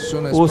just as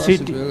soon as OCT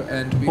possible,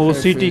 and we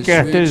OCT have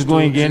catheter is switched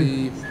going to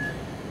in.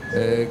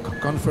 the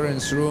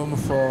conference room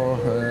for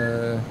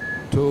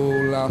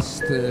two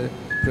last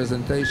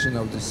presentation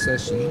of this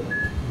session.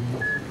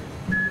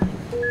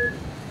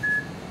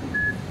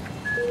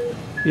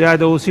 Yeah,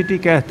 the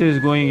OCT catheter is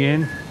going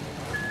in.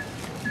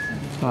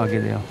 आगे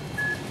ले आओ.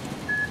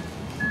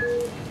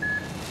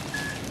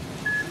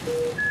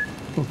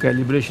 वो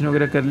calibration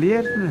वगैरह कर लिया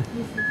है इसने?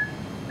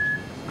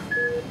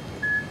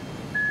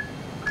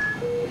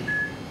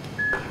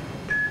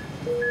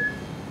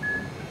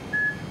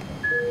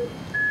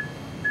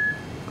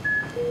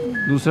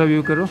 दूसरा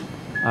व्यू करो.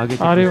 आगे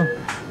आ रहे हो?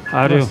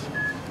 आ रहे हो.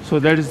 So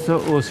that is the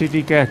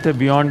OCT catheter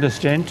beyond the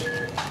stent.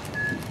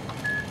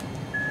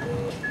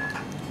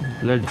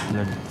 Blood,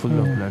 full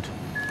of blood.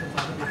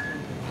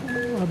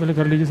 पहले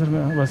कर लीजिए सर.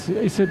 मैं बस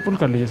इसे पुल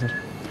कर लीजिए सर.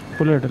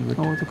 पुल लिटिल बिट.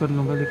 वो तो कर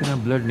लूँगा लेकिन अब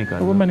ब्लड निकाल.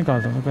 वो मैं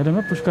निकालता हूँ. पहले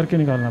मैं पुश करके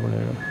निकालना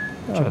पड़ेगा.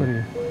 आप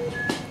करिए.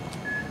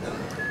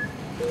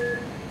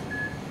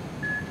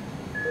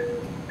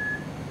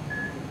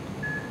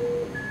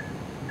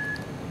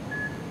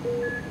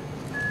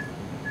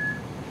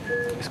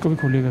 इसको भी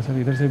खोलिएगा सर.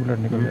 इधर से भी ब्लड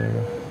निकल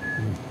जाएगा.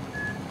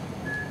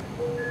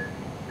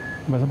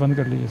 बस बंद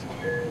कर लीजिए सर.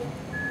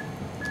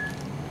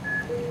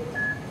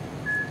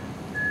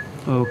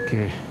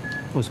 ओके.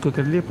 उसको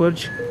कर लिए पर्ज.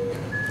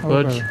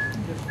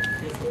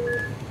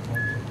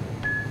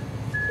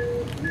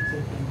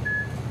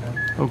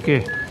 ओके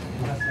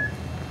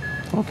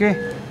ओके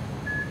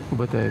वो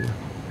बताएगा.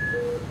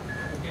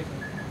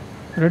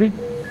 रेडी.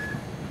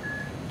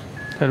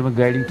 सर मैं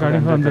गाइडिंग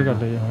गाइडिंग को अंदर कर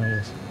लीजिए. हाँ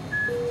यस.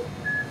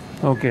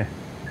 Okay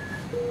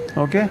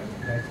okay.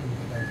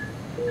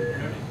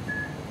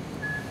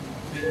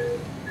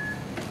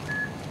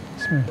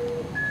 इसमें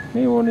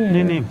नहीं वो नहीं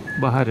है. नहीं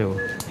बाहर है वो.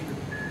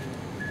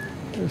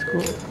 इसको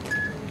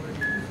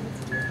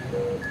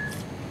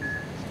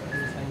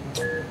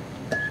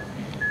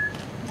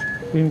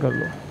क्लीन कर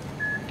लो.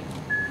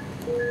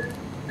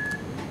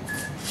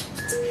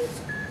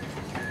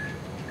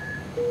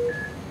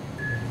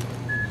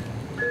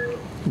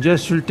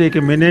 Just will take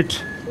a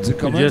minute. The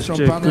comment Just from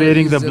panel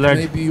clearing is the that blood.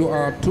 maybe you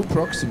are too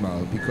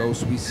proximal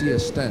because we see a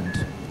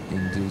stent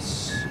in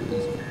this.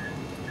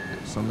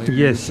 So maybe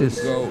Yes, you should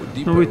yes. go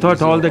deeper No, we thought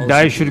with all your the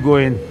dye OCD. should go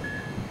in.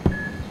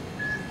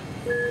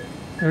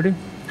 Ready?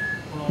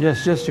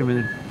 Yes, just a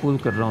minute. Pull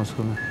कर रहा हूँ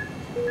उसको मैं.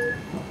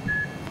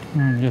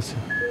 Yes, sir.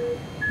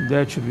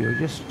 That should be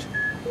just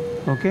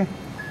okay.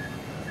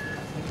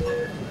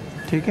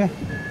 ठीक है.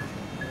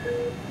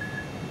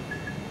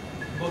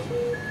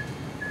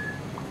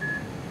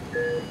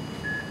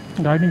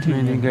 Guiding ठीक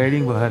नहीं है।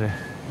 गाइडिंग बाहर है.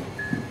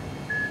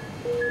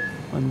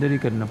 अंदर ही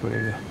करना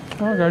पड़ेगा.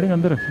 हाँ गाइडिंग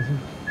अंदर रखिए सर।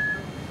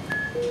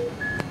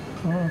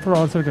 हाँ थोड़ा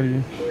और सर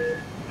करिए।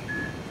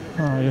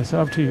 हाँ यस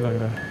अब ठीक लग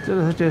रहा है।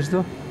 चलो सर टेस्ट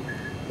दो.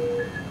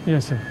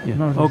 Yes sir.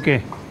 ओके.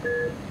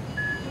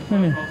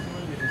 नहीं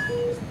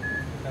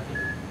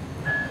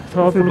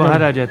थोड़ा फिर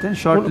बाहर आ जाते हैं.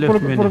 शॉर्ट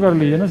लेफ्ट में पुल कर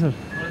लीजिए ना सर।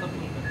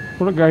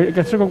 पुल गाइड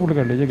कैसे को पुल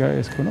कर लीजिए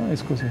इसको ना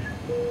इसको सर।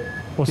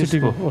 ओसीटी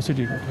को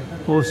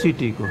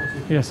ओसीटी को.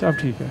 यस अब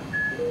ठीक है।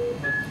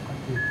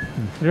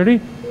 Ready?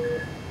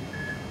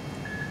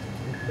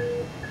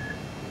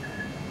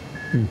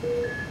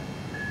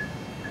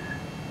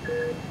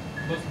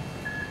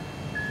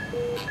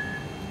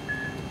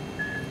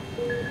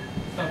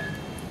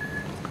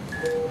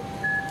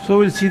 So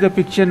we'll see the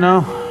picture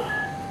now.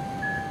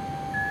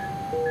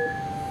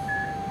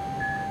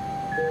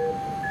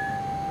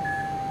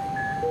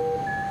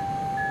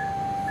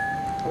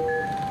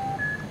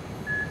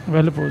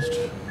 Well opposed.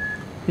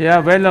 Yeah,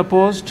 well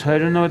opposed. I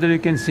don't know whether you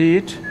can see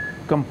it.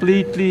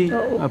 Completely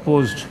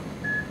opposed.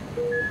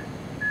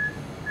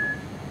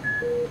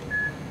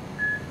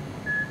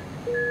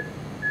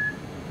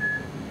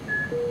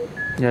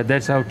 Yeah,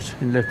 that's out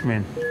in left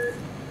main.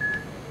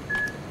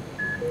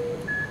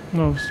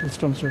 No,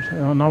 stop.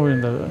 Now we're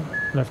in the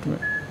left main.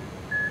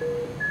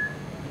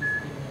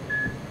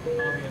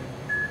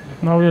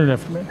 Now we're in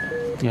left main.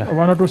 Yeah.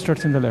 1 or 2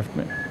 struts in the left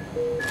main.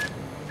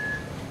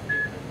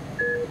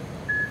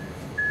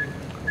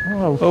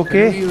 Oh,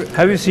 okay.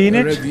 Have you seen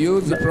it?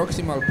 Review the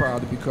proximal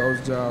part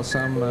because there are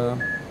some.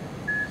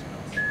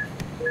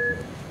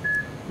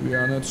 We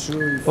are not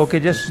sure. If okay,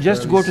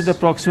 just go to the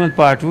proximal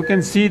part. We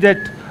can see that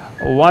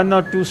 1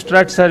 or 2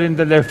 struts are in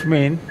the left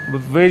main,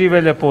 but very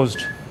well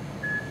opposed.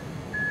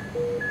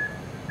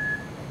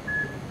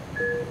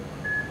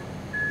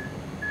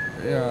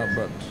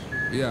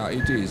 Yeah,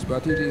 it is.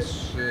 But it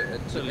is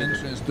at the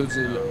entrance to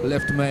the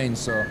left main,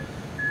 so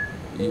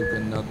you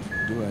cannot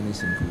do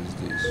anything with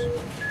this.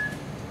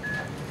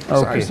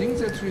 So I think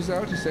that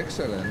result is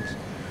excellent.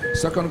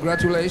 So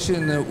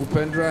congratulations,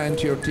 Upendra and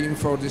your team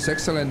for this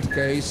excellent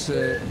case.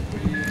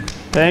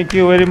 Thank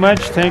you very much.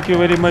 Thank you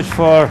very much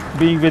for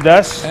being with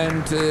us.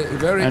 And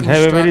very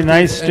have a very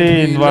nice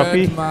stay in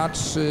Vapi.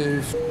 Much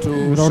to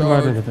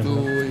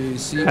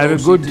see have OCD, a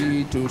good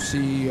to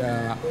see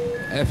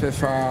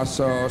FFR.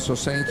 So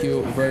thank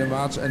you very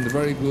much and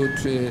very good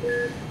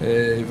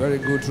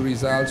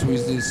results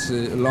with this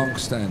long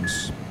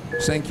stance.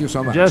 Thank you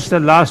so much. Just the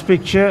last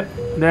picture.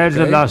 There's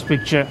the last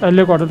picture.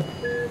 Eliocaudal.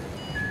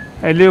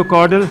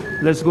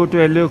 Let's go to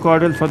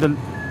Eliocaudal for the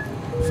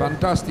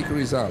fantastic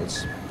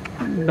results.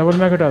 Double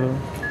में घटा दो.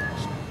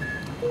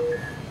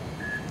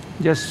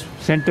 Just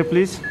center,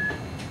 please.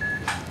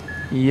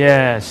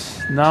 Yes.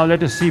 Now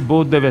let us see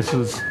both the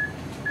vessels.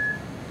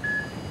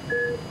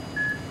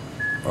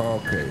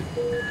 Okay.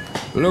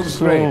 Looks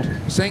great.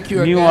 Thank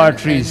you new again.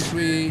 arteries.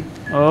 And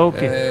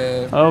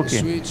we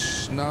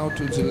switch now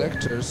to the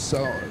lectures.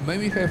 So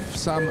maybe have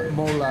some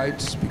more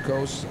lights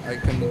because I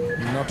can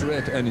not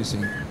read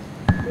anything.